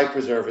that to the Life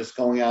Preservers,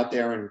 going out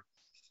there and,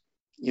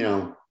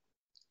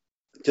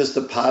 just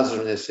the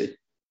positiveness that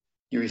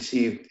you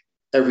received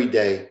every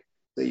day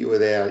that you were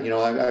there.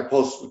 I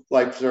post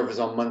Life Preservers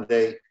on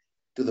Monday,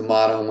 do the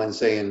motto on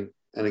Wednesday, and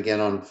again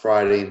on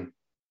Friday.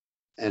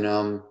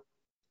 And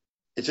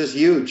it's just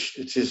huge.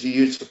 It's just a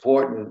huge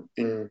support.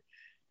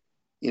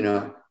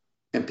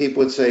 And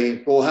people would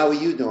say, well, how are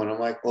you doing? I'm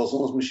like, well, as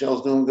long as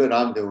Michelle's doing good,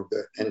 I'm doing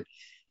good.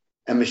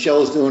 And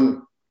Michelle's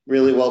doing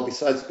really well,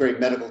 besides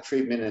great medical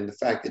treatment and the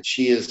fact that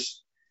she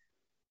is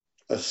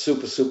a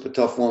super, super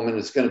tough woman.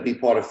 It's going to be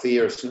part of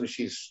FIA as soon as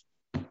she's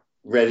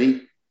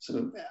ready.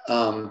 So,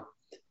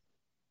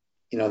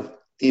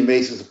 the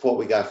amazing support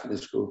we got from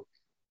this group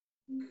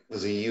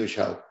was a huge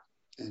help,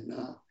 and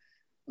will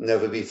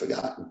never be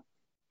forgotten.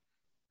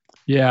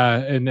 Yeah,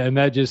 and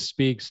that just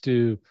speaks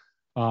to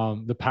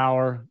the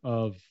power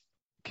of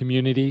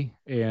community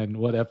and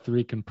what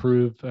F3 can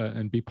prove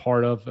and be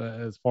part of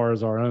as far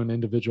as our own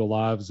individual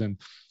lives. And,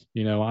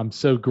 I'm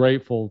so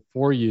grateful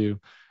for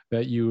you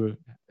that you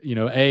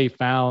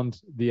found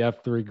the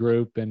F3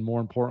 group, and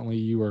more importantly,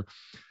 you were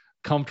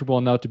comfortable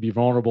enough to be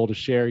vulnerable to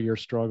share your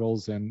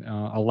struggles, and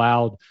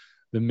allowed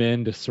the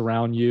men to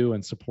surround you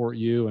and support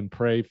you and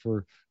pray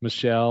for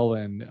Michelle.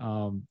 And,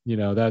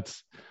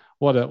 that's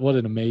what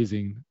an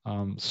amazing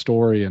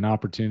story and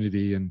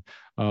opportunity, and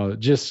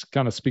just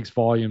kind of speaks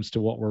volumes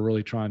to what we're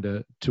really trying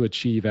to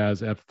achieve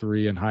as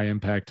F3 and high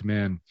impact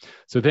men.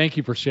 So thank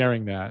you for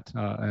sharing that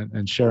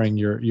and sharing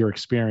your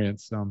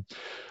experience.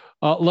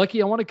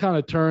 Lucky, I want to kind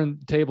of turn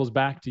tables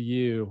back to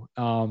you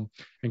and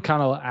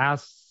kind of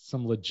ask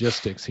some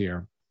logistics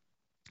here.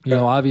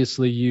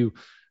 Obviously you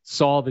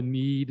saw the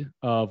need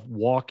of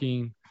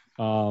walking,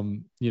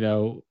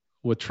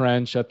 with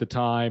Trench at the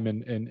time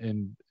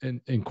and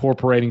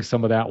incorporating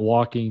some of that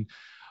walking.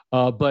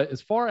 But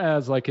as far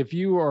as like, if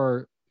you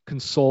are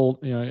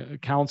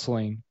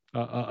counseling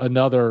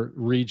another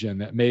region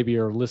that maybe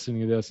are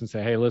listening to this and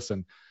say, hey,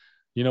 listen,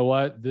 you know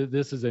what,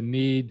 this is a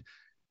need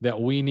that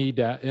we need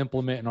to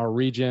implement in our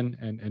region,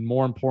 and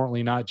more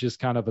importantly, not just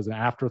kind of as an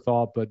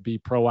afterthought, but be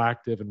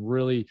proactive and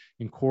really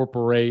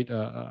incorporate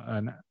as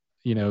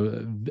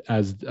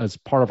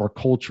part of our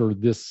culture,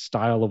 this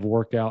style of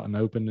workout and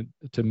open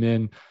to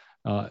men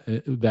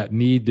that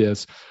need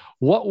this.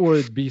 What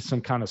would be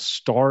some kind of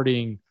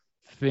starting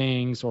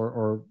things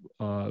or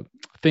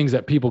things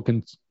that people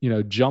can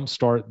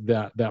jumpstart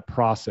that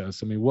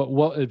process? I mean,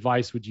 what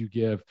advice would you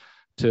give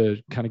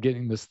to kind of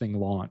getting this thing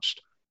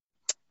launched?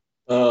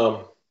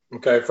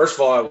 Okay. First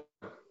of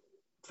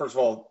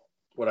all,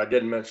 what I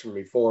didn't mention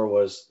before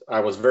was I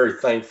was very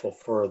thankful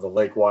for the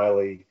Lake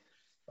Wiley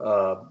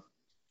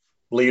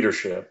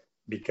leadership,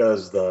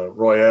 because the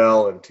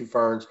Royale and Two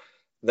Ferns,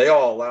 they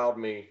all allowed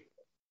me,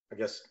 I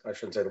guess I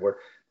shouldn't say the word,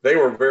 they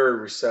were very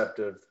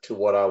receptive to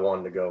what I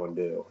wanted to go and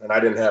do. And I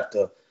didn't have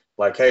to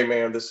like, hey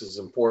man, this is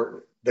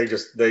important. They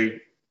just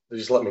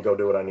let me go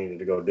do what I needed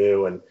to go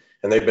do. And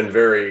they've been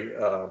very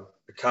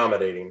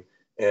accommodating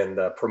and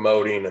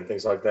promoting and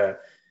things like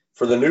that.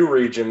 For the new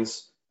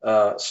regions,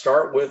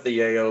 start with the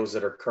AOs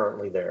that are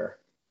currently there.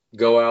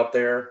 Go out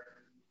there,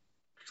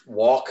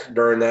 walk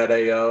during that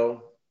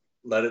AO,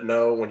 let it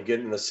know when you get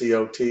in the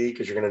COT,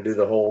 because you're going to do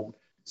the whole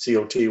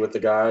COT with the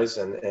guys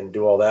and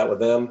do all that with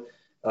them.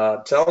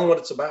 Tell them what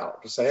it's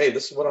about. Just say, hey,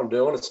 this is what I'm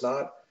doing. It's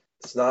not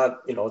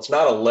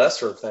a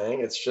lesser thing.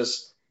 It's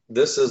just,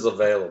 this is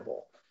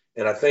available.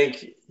 And I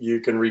think you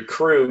can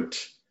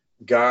recruit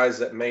guys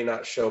that may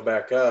not show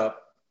back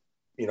up,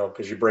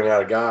 because you bring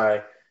out a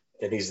guy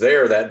and he's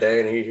there that day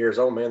and he hears,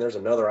 oh man, there's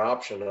another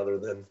option other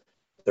than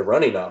the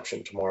running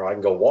option tomorrow. I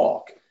can go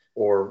walk,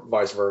 or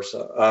vice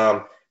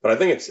versa. But I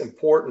think it's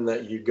important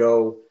that you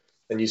go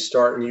and you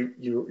start and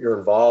you're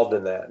involved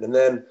in that. And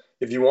then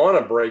if you want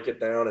to break it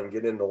down and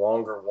get into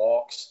longer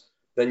walks,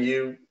 then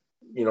you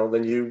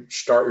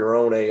start your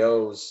own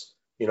AOs,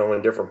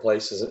 in different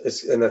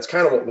places. And that's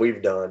kind of what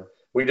we've done.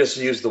 We just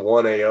use the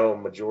one AO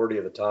majority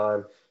of the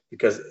time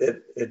because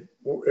it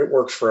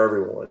works for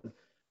everyone.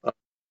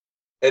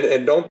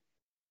 And don't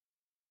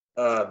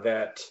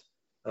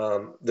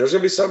there's going to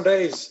be some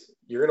days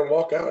you're going to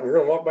walk out and you're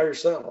going to walk by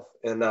yourself.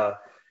 And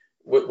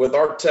with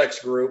our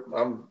text group,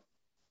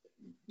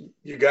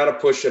 you got to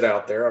push it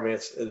out there. I mean,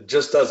 it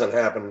just doesn't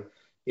happen.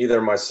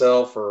 Either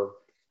myself or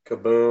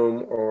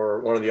Kaboom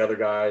or one of the other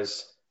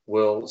guys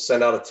will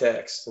send out a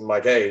text and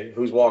like, hey,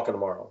 who's walking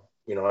tomorrow?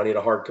 I need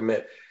a hard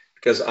commit,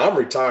 because I'm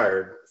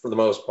retired for the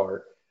most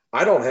part.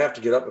 I don't have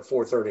to get up at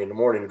 4:30 in the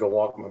morning to go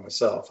walk by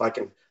myself. I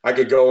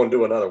could go and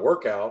do another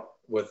workout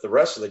with the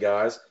rest of the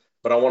guys,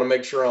 but I want to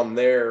make sure I'm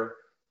there.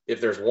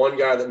 If there's one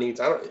guy that needs,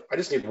 I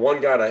just need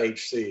one guy to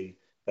HC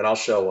and I'll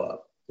show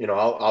up.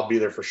 I'll be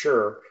there for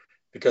sure,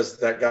 because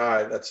that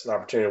guy, that's an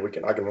opportunity.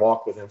 I can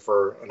walk with him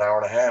for an hour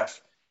and a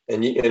half.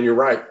 And you're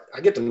right.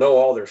 I get to know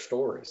all their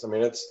stories. I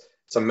mean, it's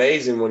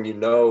amazing when you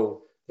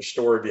know the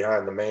story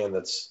behind the man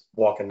that's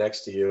walking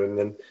next to you. And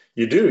then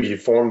you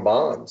form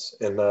bonds.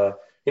 And,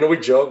 we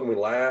joke and we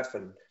laugh,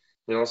 and,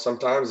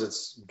 sometimes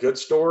it's good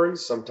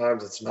stories.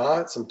 Sometimes it's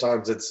not.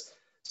 Sometimes it's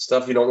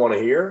stuff you don't want to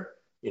hear,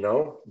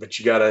 but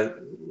you're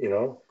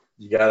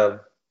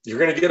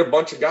going to get a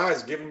bunch of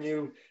guys giving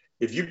you,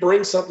 if you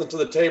bring something to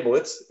the table,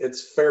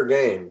 it's fair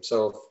game.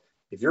 So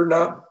if you're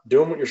not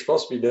doing what you're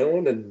supposed to be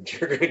doing, and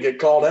you're going to get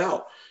called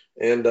out,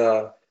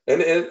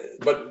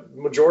 but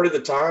majority of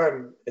the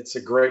time it's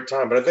a great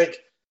time. But I think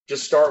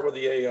just start with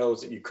the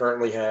AOs that you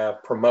currently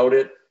have, promote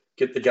it,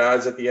 get the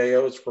guys at the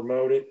AOs to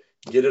promote it,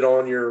 get it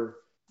on your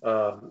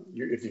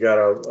if you got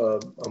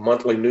a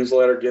monthly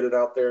newsletter, get it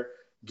out there,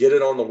 get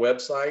it on the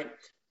website.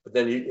 But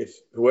then if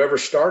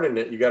whoever's starting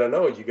it, you got to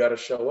know, you got to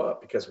show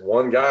up, because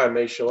one guy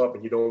may show up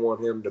and you don't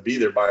want him to be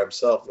there by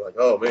himself. You're like,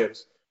 oh man,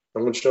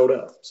 someone showed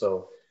up.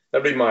 So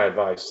that'd be my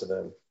advice to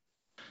them.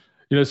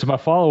 So my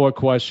follow-up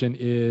question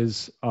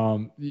is,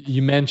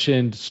 you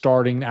mentioned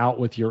starting out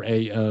with your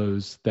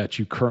AOs that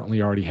you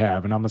currently already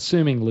have. And I'm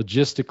assuming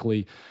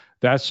logistically,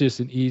 that's just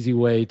an easy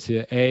way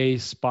to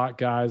spot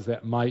guys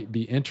that might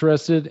be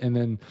interested. And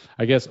then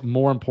I guess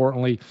more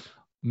importantly,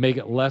 make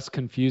it less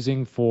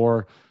confusing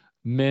for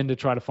men to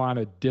try to find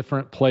a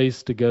different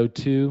place to go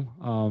to.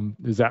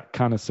 Is that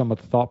kind of some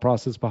of the thought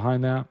process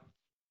behind that?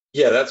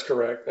 Yeah, that's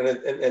correct.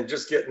 And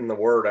just getting the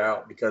word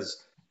out,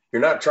 because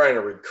you're not trying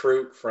to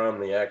recruit from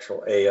the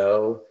actual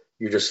AO.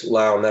 You're just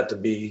allowing that to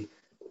be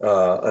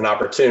an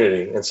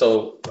opportunity. And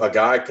so a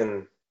guy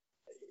can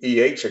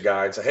EH a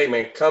guy and say, hey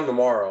man, come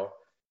tomorrow.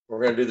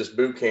 We're going to do this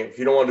boot camp. If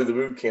you don't want to do the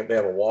boot camp, they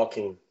have a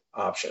walking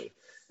option.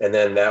 And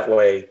then that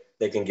way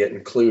they can get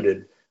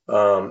included.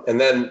 And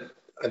then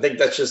I think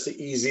that's just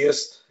the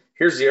easiest.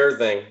 here's the other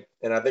thing,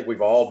 and I think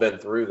we've all been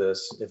through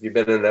this. If you've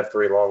been in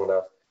F3 long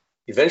enough,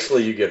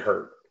 eventually you get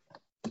hurt.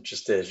 It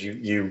just is.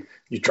 You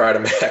try to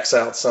max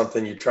out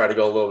something, you try to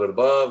go a little bit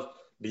above,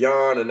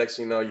 beyond, and next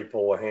thing you know, you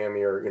pull a hammy,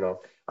 or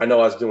I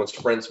know I was doing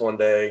sprints one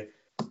day,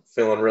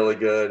 feeling really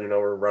good.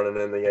 We're running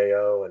in the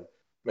AO, and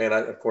man,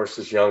 of course,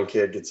 this young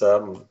kid gets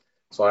up, and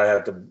so I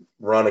have to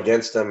run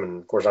against him,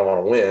 and of course, I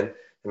want to win.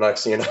 And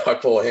next thing you know, I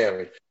pull a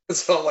hammy.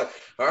 So I'm like,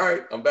 all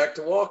right, I'm back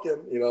to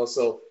walking.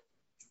 So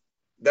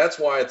that's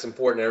why it's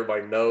important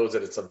everybody knows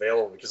that it's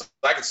available, because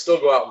I could still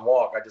go out and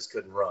walk. I just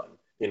couldn't run,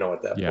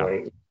 at that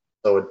point.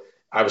 So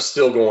I was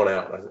still going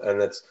out,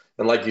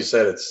 and like you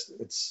said,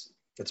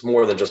 it's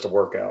more than just a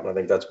workout. And I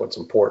think that's what's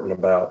important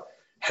about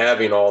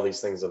having all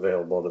these things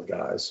available to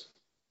guys.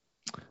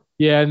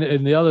 Yeah.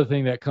 And the other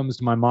thing that comes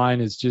to my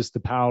mind is just the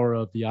power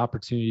of the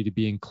opportunity to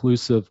be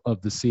inclusive of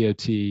the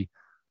COT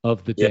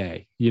of the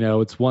day.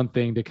 It's one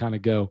thing to kind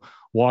of go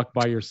walk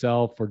by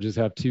yourself or just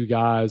have two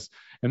guys,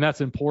 and that's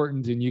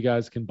important, and you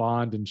guys can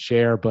bond and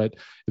share, but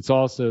it's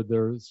also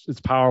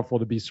it's powerful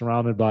to be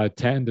surrounded by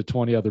 10 to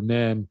 20 other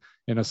men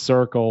in a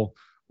circle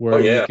where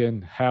you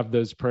can have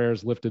those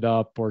prayers lifted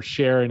up or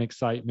sharing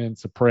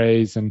excitements of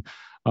praise. And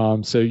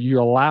so you're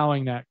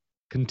allowing that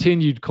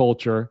continued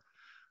culture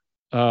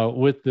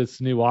with this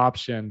new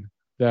option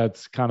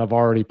that's kind of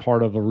already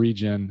part of a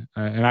region.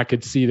 And I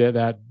could see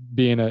that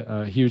being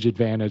a huge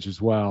advantage as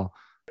well.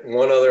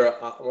 One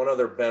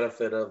other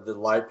benefit of the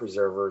life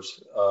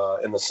preservers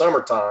in the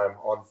summertime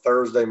on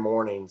Thursday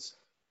mornings,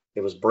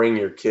 it was bring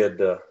your kid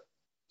to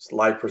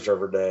life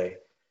preserver day,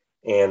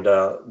 and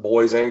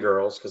boys and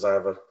girls, because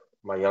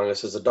my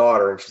youngest is a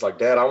daughter, and she's like,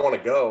 Dad, I want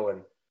to go.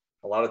 And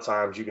a lot of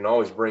times you can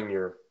always bring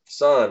your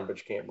son, but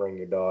you can't bring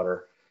your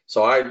daughter.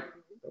 So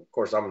of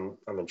course, I'm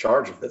in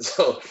charge of it.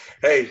 So,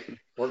 hey,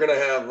 we're gonna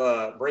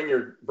have bring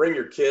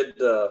your kid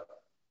to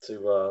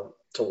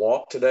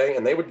walk today,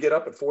 and they would get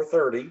up at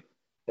 4:30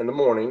 in the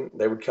morning.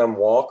 They would come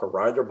walk or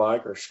ride their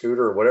bike or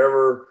scooter or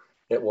whatever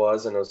it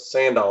was, and it was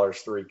Sandollar's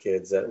 3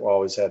 kids that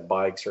always had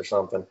bikes or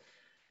something.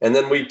 And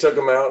then we took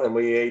them out and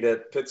we ate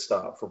at Pit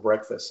Stop for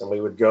breakfast, and we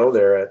would go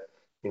there at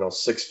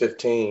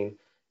 6:15,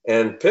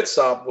 and Pit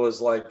Stop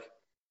was like,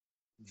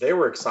 they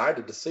were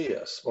excited to see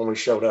us when we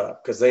showed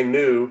up, because they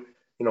knew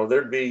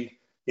there'd be,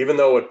 even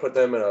though it put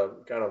them in a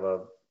kind of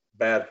a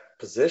bad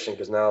position,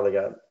 because now they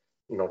got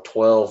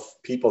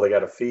 12 people they got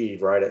to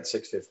feed right at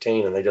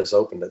 6:15, and they just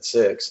opened at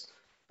 6.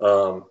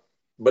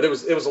 But it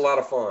was a lot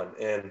of fun,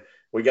 and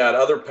we got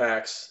other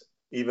packs,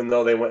 even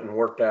though they went and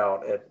worked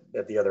out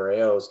at the other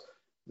AOs,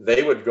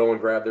 they would go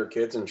and grab their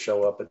kids and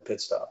show up at Pit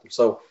Stop.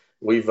 So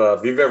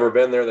if you've ever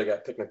been there, they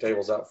got picnic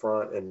tables out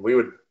front, and we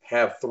would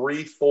have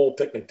 3 full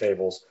picnic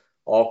tables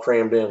all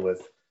crammed in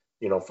with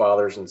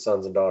fathers and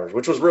sons and daughters,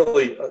 which was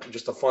really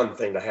just a fun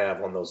thing to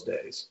have on those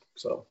days.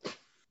 So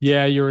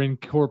yeah, you're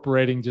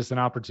incorporating just an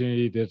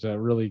opportunity to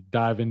really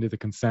dive into the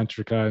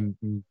concentrica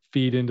and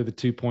feed into the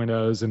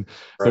 2.0s. And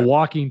the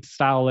walking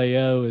style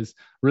AO is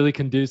really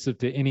conducive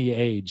to any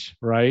age,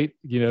 right?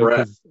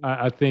 Because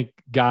I think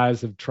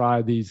guys have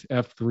tried these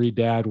F3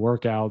 dad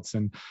workouts,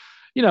 and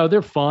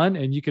they're fun,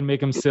 and you can make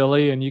them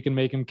silly and you can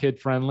make them kid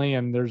friendly,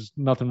 and there's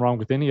nothing wrong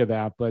with any of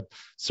that. But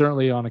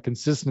certainly on a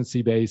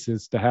consistency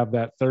basis, to have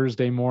that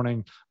Thursday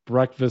morning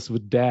breakfast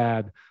with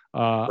dad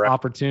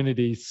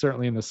opportunity,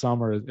 certainly in the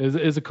summer,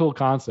 is a cool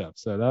concept.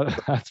 So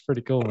that's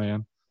pretty cool,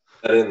 man.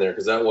 That in there,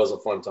 because that was a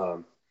fun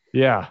time.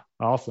 Yeah.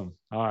 Awesome.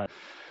 All right.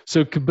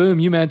 So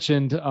Kaboom, you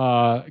mentioned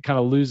kind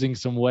of losing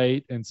some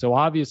weight. And so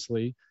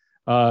obviously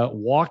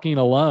walking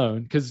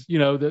alone, because,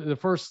 the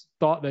first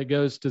thought that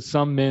goes to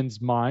some men's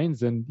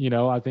minds, and,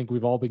 I think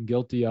we've all been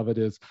guilty of it,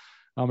 is,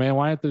 oh man,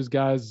 why aren't those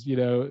guys,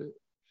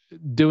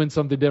 doing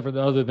something different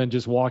other than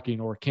just walking,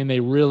 or can they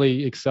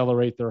really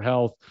accelerate their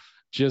health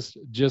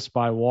just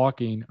by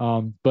walking?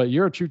 But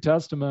you're a true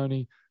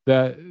testimony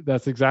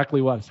that's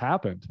exactly what's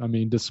happened. I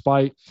mean,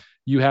 despite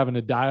you having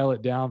to dial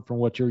it down from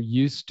what you're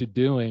used to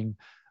doing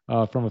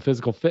from a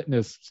physical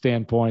fitness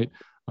standpoint,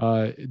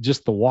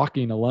 just the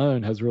walking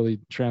alone has really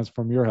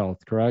transformed your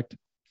health, correct?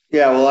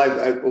 Yeah, well,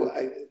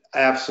 I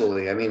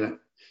absolutely. I mean,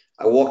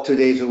 I walk 2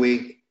 days a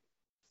week,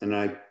 and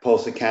I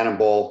post a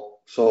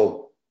cannonball.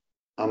 So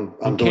I'm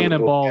doing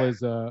cannonball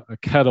is a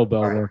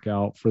kettlebell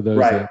workout for those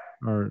that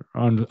are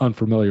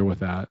unfamiliar with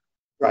that.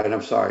 Right.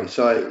 I'm sorry.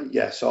 So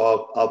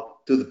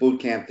I'll do the boot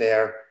camp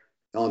there.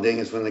 The only thing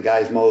is when the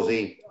guys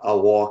mosey,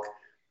 I'll walk.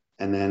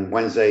 And then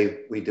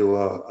Wednesday we do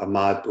a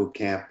mod boot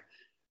camp.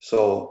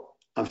 So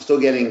I'm still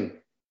getting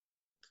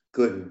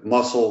good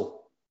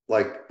muscle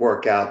like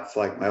workout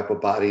for like my upper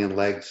body and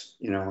legs,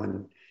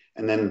 and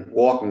then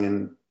walking,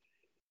 and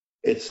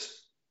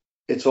it's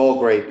all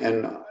great.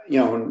 And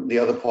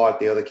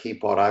the other key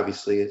part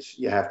obviously is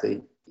you have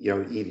to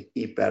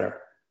eat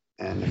better.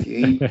 And if you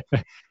eat,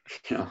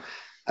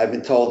 I've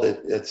been told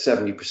that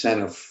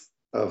 70%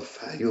 of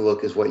how you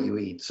look is what you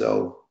eat.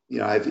 So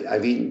I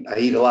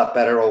eat a lot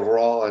better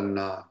overall, and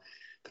the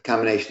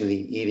combination of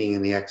the eating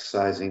and the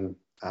exercising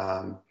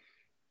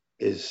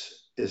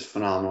is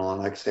phenomenal.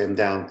 And like I say, I'm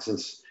down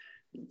since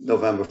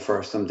November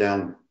 1st. I'm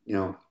down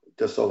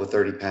just over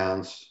 30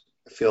 pounds.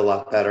 I feel a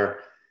lot better.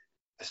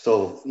 I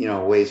still,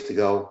 ways to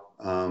go.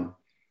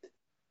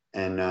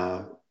 And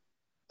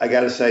I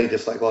got to say,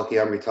 just like Lucky,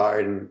 I'm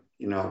retired. And,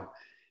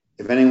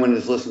 if anyone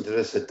is listening to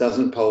this that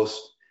doesn't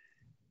post,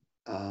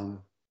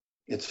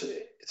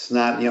 it's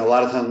not, a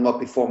lot of times I'm up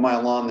before my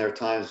alarm. There are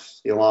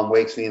times the alarm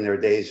wakes me, and there are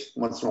days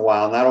once in a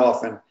while, not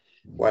often,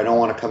 where I don't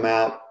want to come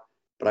out,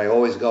 but I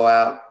always go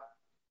out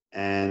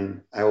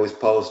and I always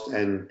post.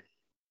 And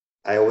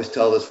I always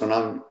tell this when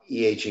I'm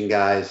EHing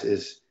guys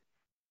is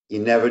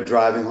you're never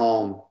driving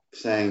home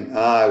saying,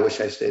 I wish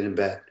I stayed in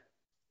bed.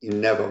 You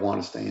never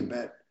want to stay in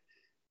bed.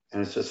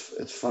 And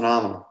it's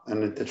phenomenal.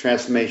 And the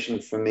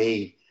transformation for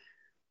me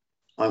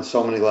on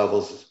so many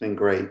levels has been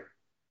great.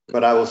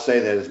 But I will say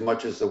that as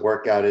much as the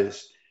workout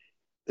is,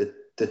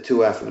 the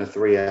 2F and the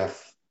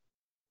 3F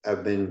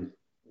have been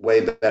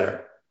way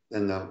better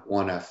than the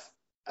 1F,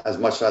 as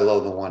much as I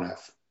love the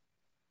 1F.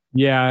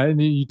 Yeah,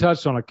 and you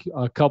touched on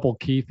a couple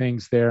key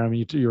things there. I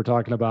mean, you were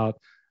talking about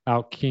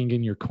out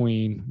kinging your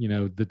queen,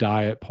 the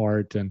diet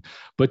part,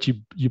 but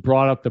you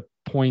brought up the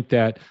point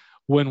that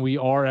when we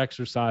are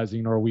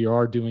exercising or we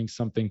are doing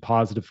something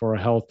positive for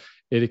our health,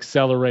 it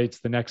accelerates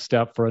the next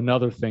step for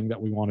another thing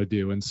that we want to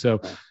do. And so,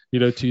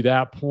 to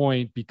that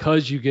point,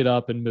 because you get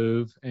up and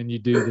move and you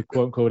do the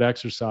quote unquote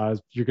exercise,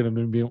 you're going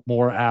to be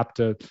more apt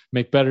to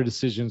make better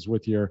decisions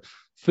with your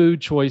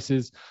food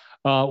choices,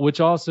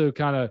 which also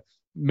kind of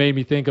made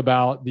me think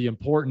about the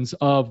importance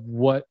of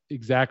what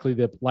exactly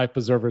the life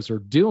preservers are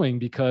doing,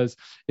 because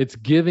it's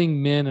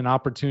giving men an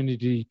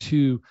opportunity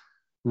to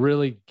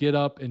really get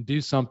up and do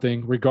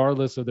something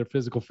regardless of their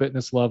physical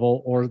fitness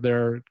level or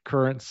their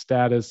current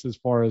status as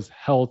far as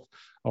health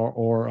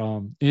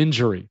or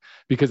injury,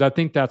 because I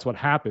think that's what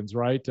happens,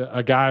 right?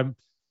 A guy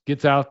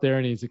gets out there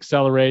and he's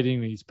accelerating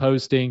and he's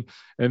posting,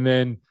 and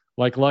then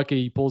like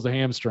Lucky, he pulls a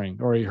hamstring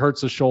or he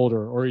hurts a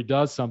shoulder or he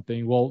does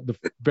something. Well, the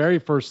very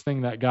first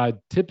thing that guy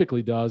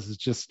typically does is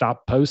just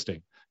stop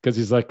posting, because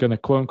he's like going to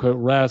quote unquote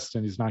rest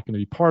and he's not going to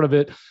be part of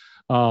it.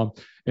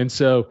 And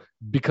so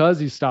because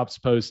he stops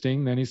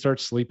posting, then he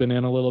starts sleeping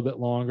in a little bit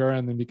longer.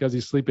 And then because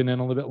he's sleeping in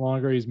a little bit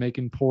longer, he's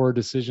making poor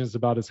decisions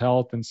about his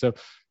health. And so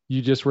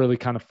you just really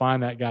kind of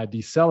find that guy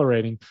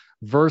decelerating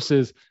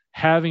versus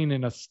having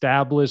an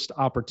established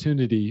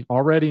opportunity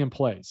already in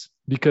place.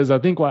 Because I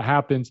think what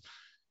happens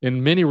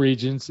in many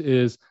regions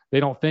is they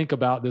don't think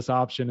about this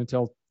option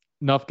until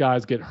enough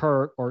guys get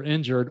hurt or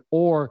injured,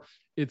 or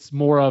it's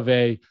more of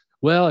a,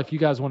 well, if you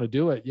guys want to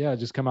do it, yeah,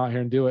 just come out here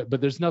and do it.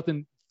 But there's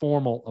nothing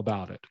formal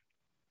about it.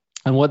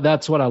 And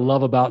that's what I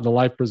love about the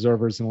life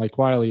preservers in Lake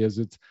Wiley is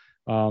it's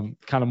kind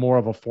of more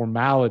of a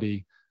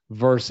formality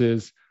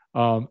versus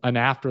an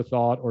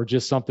afterthought or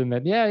just something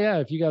that, yeah,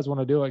 if you guys want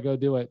to do it, go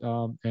do it.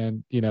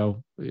 And,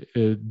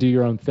 do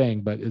your own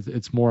thing, but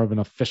it's more of an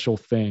official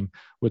thing,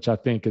 which I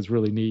think is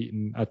really neat.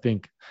 And I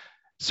think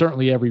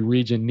certainly every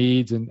region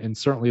needs, and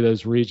certainly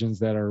those regions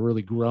that are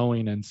really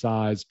growing in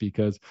size,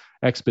 because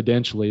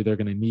exponentially they're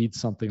going to need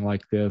something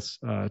like this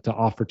to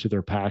offer to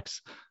their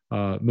packs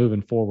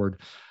moving forward.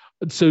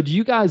 So do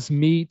you guys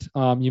meet,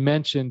 you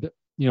mentioned,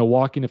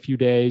 walking a few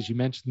days, you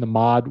mentioned the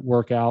mod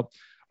workout.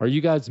 Are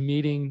you guys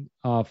meeting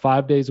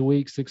 5 days a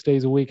week, 6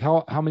 days a week?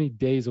 How many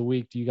days a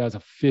week do you guys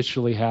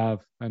officially have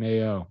an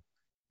AO?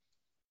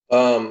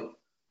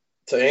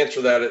 To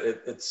answer that,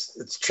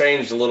 it's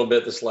changed a little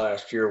bit this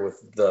last year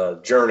with the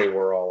journey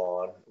we're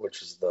all on,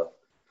 which is the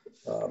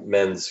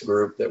men's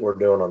group that we're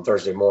doing on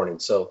Thursday morning.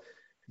 So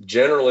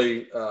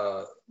generally,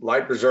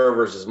 light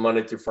preservers is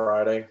Monday through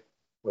Friday,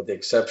 with the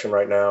exception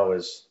right now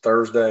is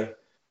Thursday.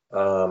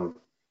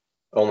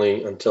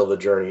 Only until the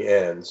journey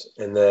ends.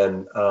 And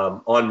then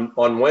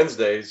on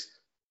Wednesdays,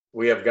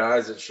 we have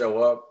guys that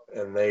show up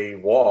and they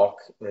walk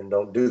and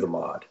don't do the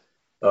mod.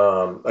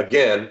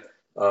 Again,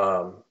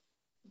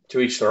 to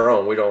each their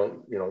own. We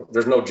don't,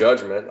 there's no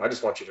judgment. I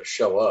just want you to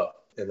show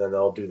up, and then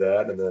they'll do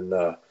that. And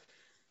then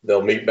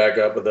they'll meet back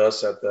up with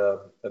us at the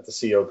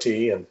COT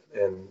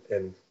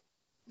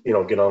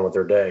and get on with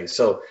their day.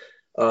 So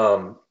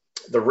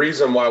the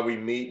reason why we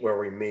meet where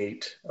we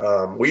meet,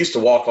 we used to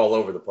walk all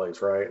over the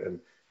place, right? And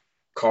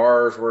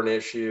cars were an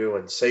issue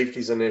and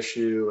safety's an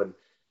issue. And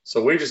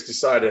so we just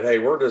decided, hey,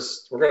 we're going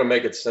to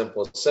make it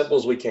simple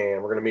as we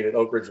can. We're going to meet at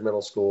Oak Ridge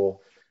Middle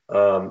School.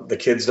 The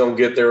kids don't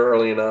get there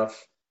early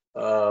enough.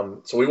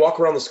 So we walk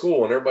around the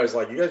school and everybody's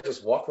like, you guys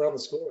just walk around the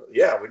school?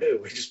 Yeah, we do.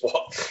 We just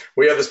walk.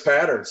 We have this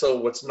pattern. So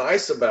what's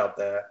nice about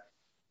that,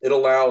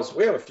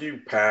 we have a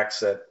few packs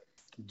that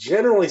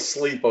generally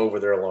sleep over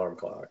their alarm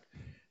clock.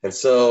 And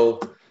so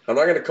I'm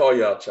not going to call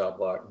you out, Chop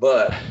Block,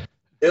 but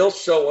he'll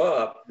show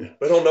up,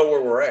 but he'll know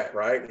where we're at,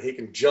 right? He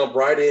can jump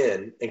right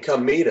in and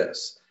come meet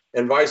us.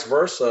 And vice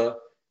versa.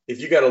 If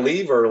you got to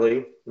leave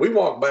early, we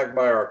walk back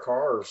by our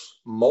cars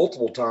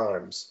multiple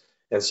times.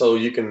 And so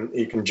you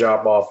can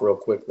drop off real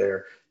quick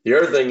there. The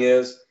other thing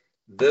is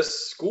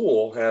this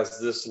school has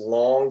this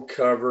long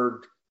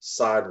covered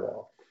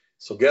sidewalk.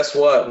 So guess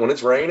what? When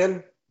it's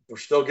raining, we're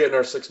still getting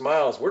our 6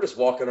 miles. We're just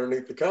walking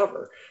underneath the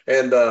cover.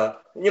 And,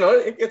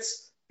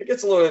 it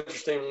gets a little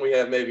interesting when we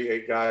have maybe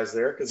 8 guys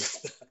there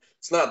because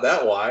it's not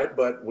that wide,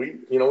 but we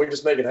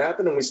just make it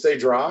happen, and we stay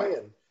dry,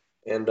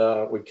 and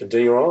we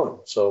continue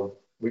on. So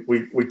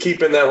we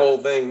keep in that whole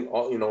thing,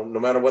 no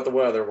matter what the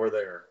weather, we're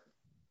there.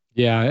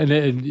 Yeah,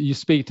 and you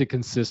speak to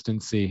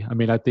consistency. I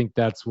mean, I think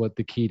that's what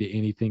the key to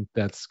anything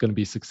that's going to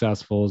be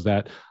successful is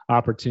that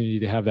opportunity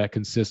to have that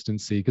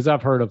consistency. Because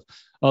I've heard of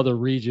other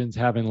regions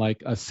having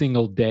like a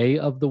single day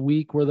of the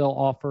week where they'll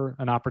offer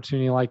an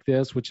opportunity like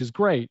this, which is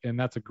great, and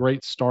that's a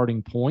great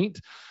starting point.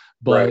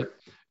 But Right.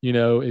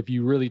 if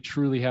you really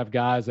truly have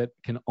guys that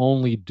can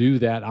only do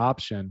that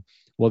option,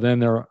 well, then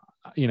they're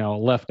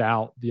left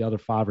out the other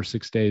 5 or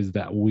 6 days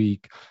that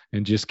week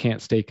and just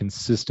can't stay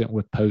consistent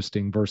with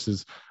posting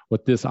versus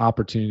what this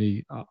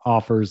opportunity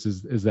offers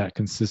is that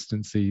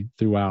consistency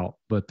throughout.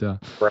 But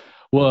Right.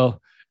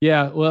 well,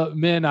 yeah, well,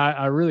 men,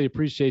 I really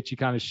appreciate you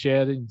kind of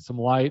shedding some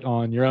light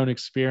on your own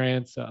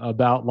experience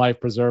about life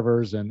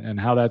preservers and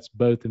how that's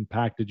both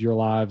impacted your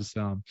lives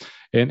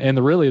and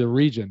the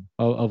region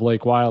of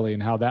Lake Wylie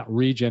and how that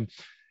region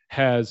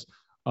has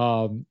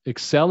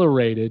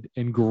accelerated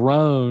and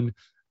grown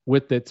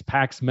with its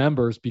PAX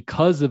members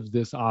because of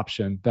this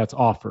option that's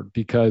offered.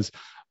 Because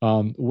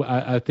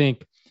I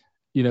think,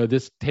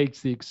 this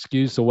takes the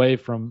excuse away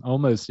from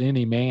almost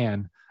any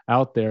man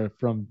out there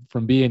from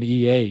being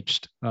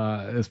EH'd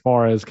as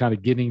far as kind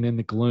of getting in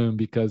the gloom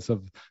because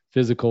of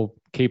physical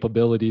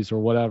capabilities or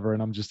whatever.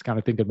 And I'm just kind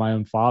of thinking of my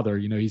own father,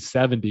 he's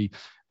 70,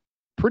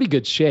 pretty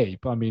good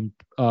shape. I mean,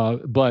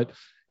 but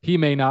he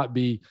may not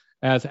be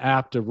as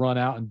apt to run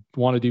out and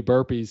want to do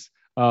burpees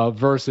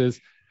versus,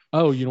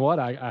 oh, you know what?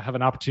 I have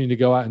an opportunity to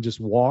go out and just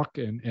walk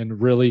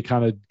and really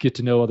kind of get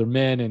to know other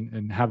men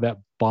and have that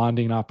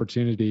bonding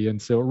opportunity.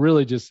 And so it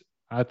really just,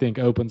 I think,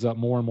 opens up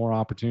more and more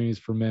opportunities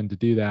for men to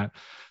do that.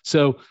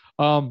 So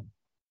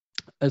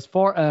as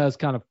far as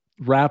kind of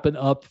wrapping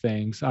up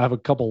things, I have a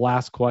couple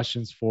last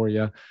questions for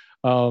you.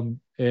 And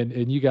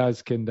you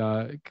guys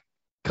can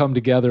come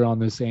together on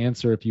this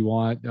answer if you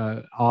want,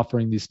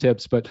 offering these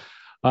tips. But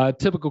a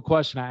typical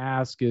question I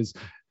ask is,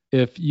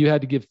 if you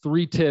had to give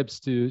 3 tips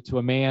to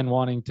a man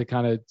wanting to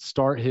kind of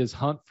start his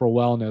hunt for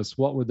wellness,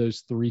 what would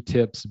those 3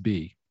 tips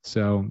be?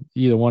 So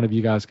either one of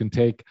you guys can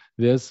take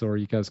this or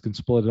you guys can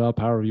split it up,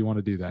 however you want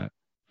to do that.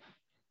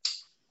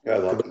 Yeah,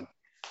 Lucky.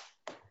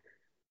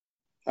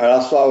 All right,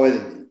 I'll start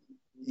with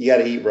you got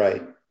to eat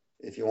right.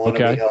 If you want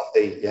to be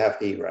healthy, you have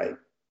to eat right.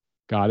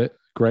 Got it.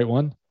 Great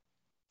one.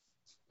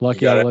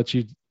 Lucky, I'll let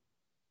you.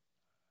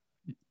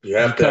 You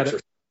have to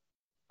exercise.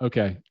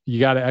 Okay.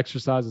 You got to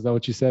exercise. Is that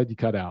what you said? You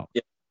cut out.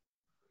 Yeah.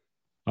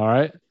 All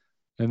right.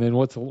 And then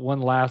what's one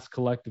last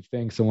collective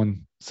thing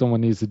someone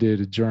needs to do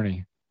to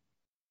journey?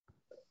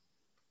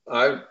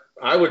 I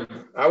would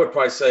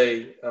probably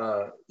say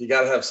you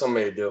got to have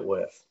somebody to do it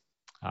with.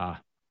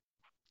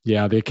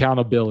 Yeah, the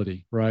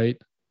accountability, right?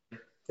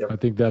 Yep. I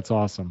think that's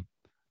awesome.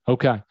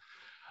 Okay.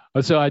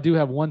 So I do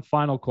have one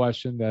final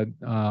question that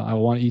I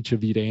want each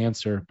of you to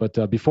answer.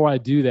 But before I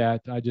do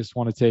that, I just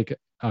want to take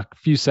a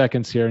few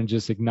seconds here and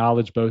just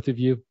acknowledge both of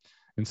you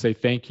and say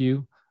thank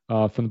you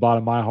from the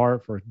bottom of my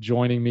heart for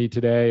joining me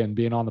today and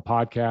being on the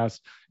podcast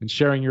and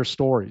sharing your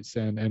stories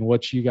and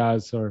what you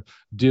guys are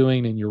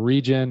doing in your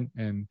region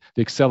and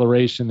the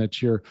acceleration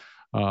that you're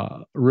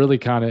really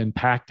kind of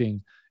impacting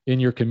in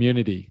your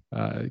community.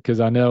 Because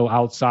I know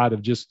outside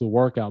of just the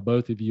workout,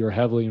 both of you are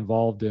heavily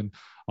involved in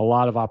a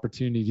lot of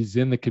opportunities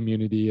in the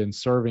community and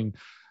serving,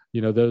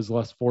 those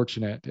less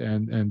fortunate.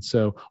 And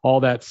so all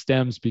that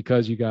stems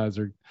because you guys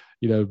are,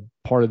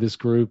 part of this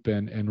group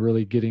and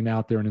really getting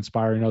out there and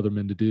inspiring other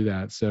men to do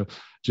that. So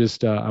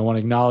just, I want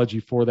to acknowledge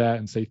you for that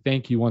and say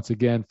thank you once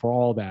again for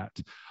all that.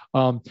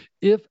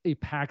 If a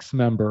PAX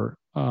member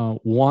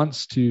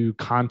wants to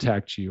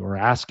contact you or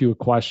ask you a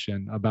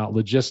question about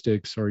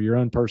logistics or your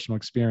own personal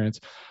experience,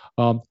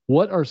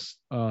 what are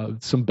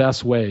some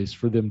best ways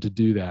for them to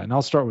do that? And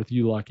I'll start with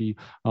you, Lucky.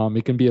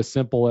 It can be as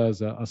simple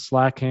as a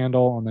Slack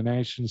handle on the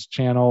Nations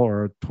channel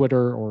or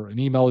Twitter or an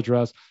email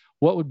address.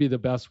 What would be the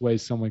best way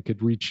someone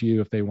could reach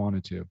you if they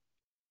wanted to?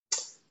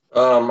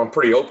 I'm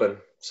pretty open.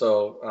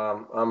 So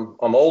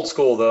I'm old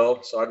school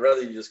though, so I'd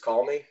rather you just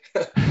call me.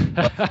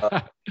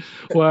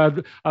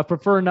 Well, I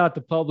prefer not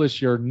to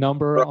publish your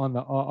number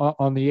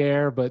on the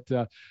air, but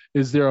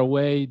is there a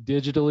way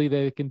digitally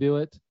they can do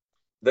it?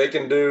 They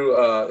can do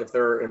if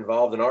they're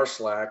involved in our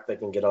Slack, they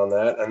can get on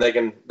that, and they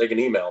can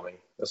email me.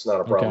 That's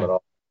not a problem at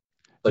all.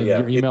 So and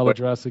your email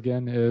address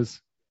again is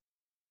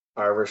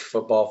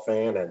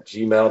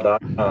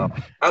irishfootballfan@gmail.com.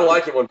 I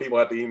like it when people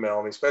have to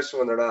email me, especially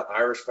when they're not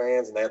Irish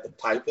fans and they have to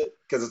type it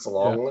because it's a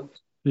long one.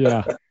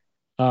 Yeah.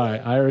 All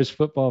right.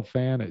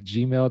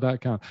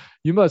 irishfootballfan@gmail.com.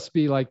 You must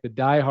be like the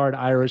diehard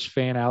Irish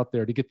fan out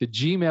there to get the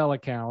Gmail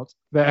account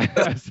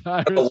that's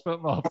Irish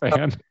football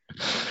fan.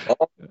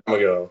 Long time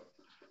ago.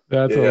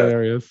 That's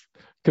hilarious.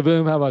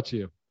 Kaboom, how about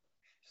you?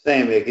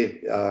 Same. You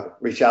could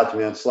reach out to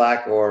me on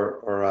Slack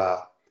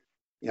or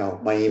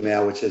my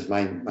email, which is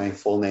my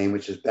full name,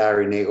 which is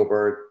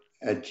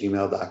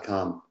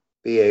barrynagelberg@gmail.com.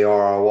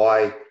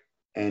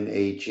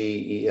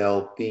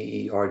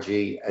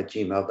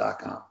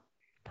 BarryNagelberg@gmail.com.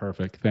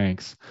 Perfect.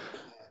 Thanks.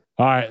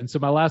 All right. And so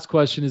my last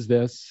question is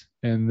this.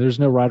 and there's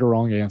no right or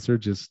wrong answer,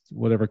 just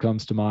whatever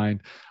comes to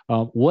mind.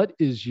 What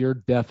is your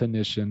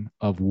definition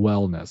of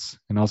wellness?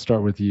 And I'll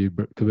start with you,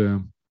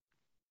 Kaboom.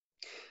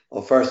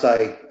 Well, first,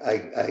 I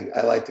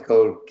like to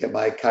go get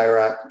my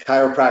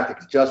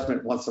chiropractic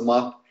adjustment once a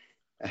month.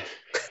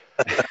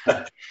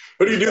 What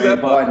do you do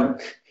that by?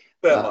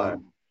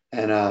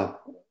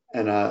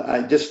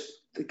 I just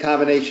the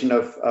combination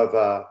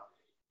of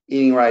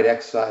eating right,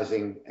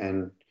 exercising,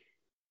 and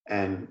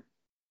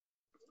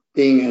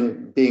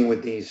being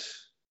with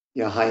these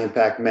high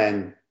impact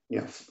men,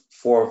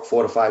 4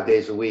 to 5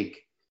 days a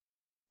week,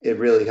 it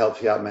really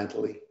helps you out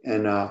mentally,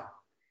 and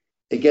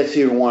it gets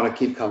you to want to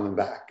keep coming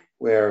back.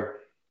 Where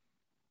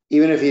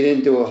even if you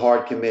didn't do a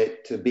hard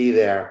commit to be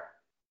there,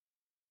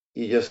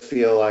 you just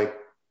feel like,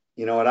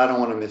 you know what, I don't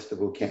want to miss the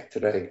boot camp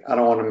today. I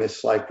don't want to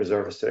miss life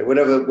preservers today.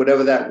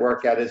 Whatever that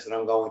workout is that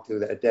I'm going through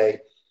that day,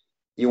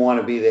 you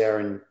want to be there,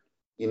 and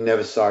you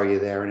never saw you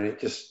there, and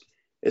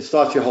it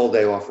starts your whole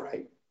day off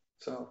right.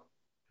 So,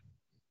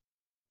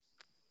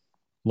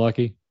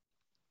 Lucky.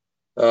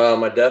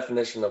 My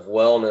definition of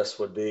wellness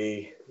would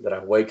be that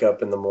I wake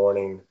up in the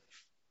morning,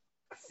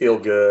 I feel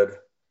good.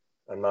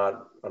 I'm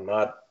not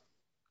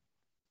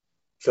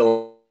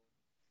filling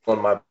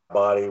my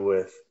body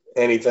with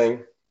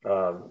anything,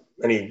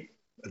 any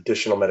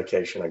additional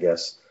medication, I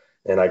guess.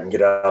 And I can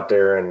get out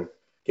there and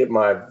get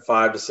my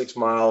 5 to 6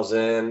 miles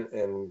in.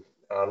 And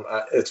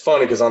it's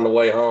funny because on the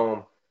way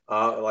home,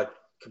 like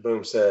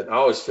Kaboom said, I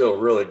always feel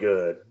really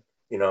good.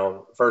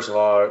 First of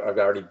all, I've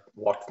already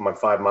walked my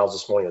 5 miles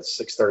this morning at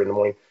 6:30 in the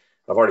morning.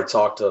 I've already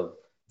talked to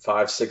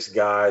 5, 6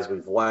 guys.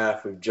 We've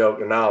laughed, we've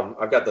joked, and now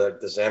I've got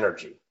this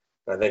energy.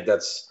 I think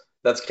that's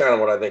kind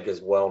of what I think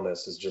is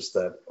wellness, is just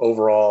that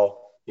overall,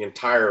 the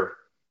entire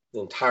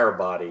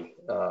body,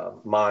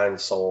 mind,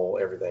 soul,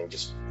 everything,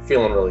 just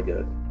feeling really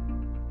good.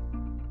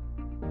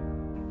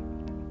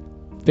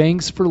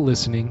 Thanks for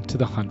listening to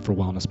the Hunt for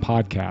Wellness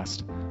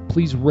podcast.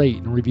 Please rate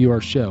and review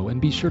our show,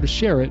 and be sure to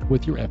share it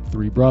with your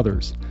F3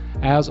 brothers.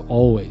 As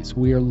always,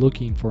 we are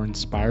looking for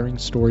inspiring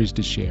stories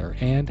to share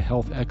and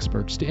health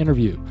experts to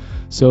interview.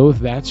 So if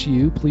that's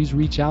you, please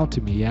reach out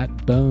to me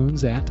at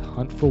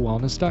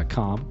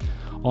bones@huntforwellness.com,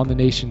 on the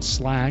nation's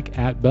Slack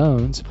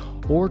 @bones,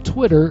 or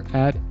Twitter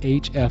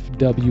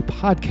 @HFW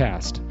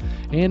Podcast.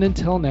 And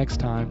until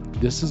next time,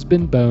 this has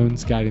been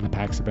Bones guiding the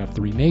Packs of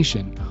F3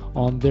 Nation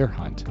on their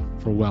hunt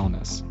for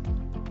wellness.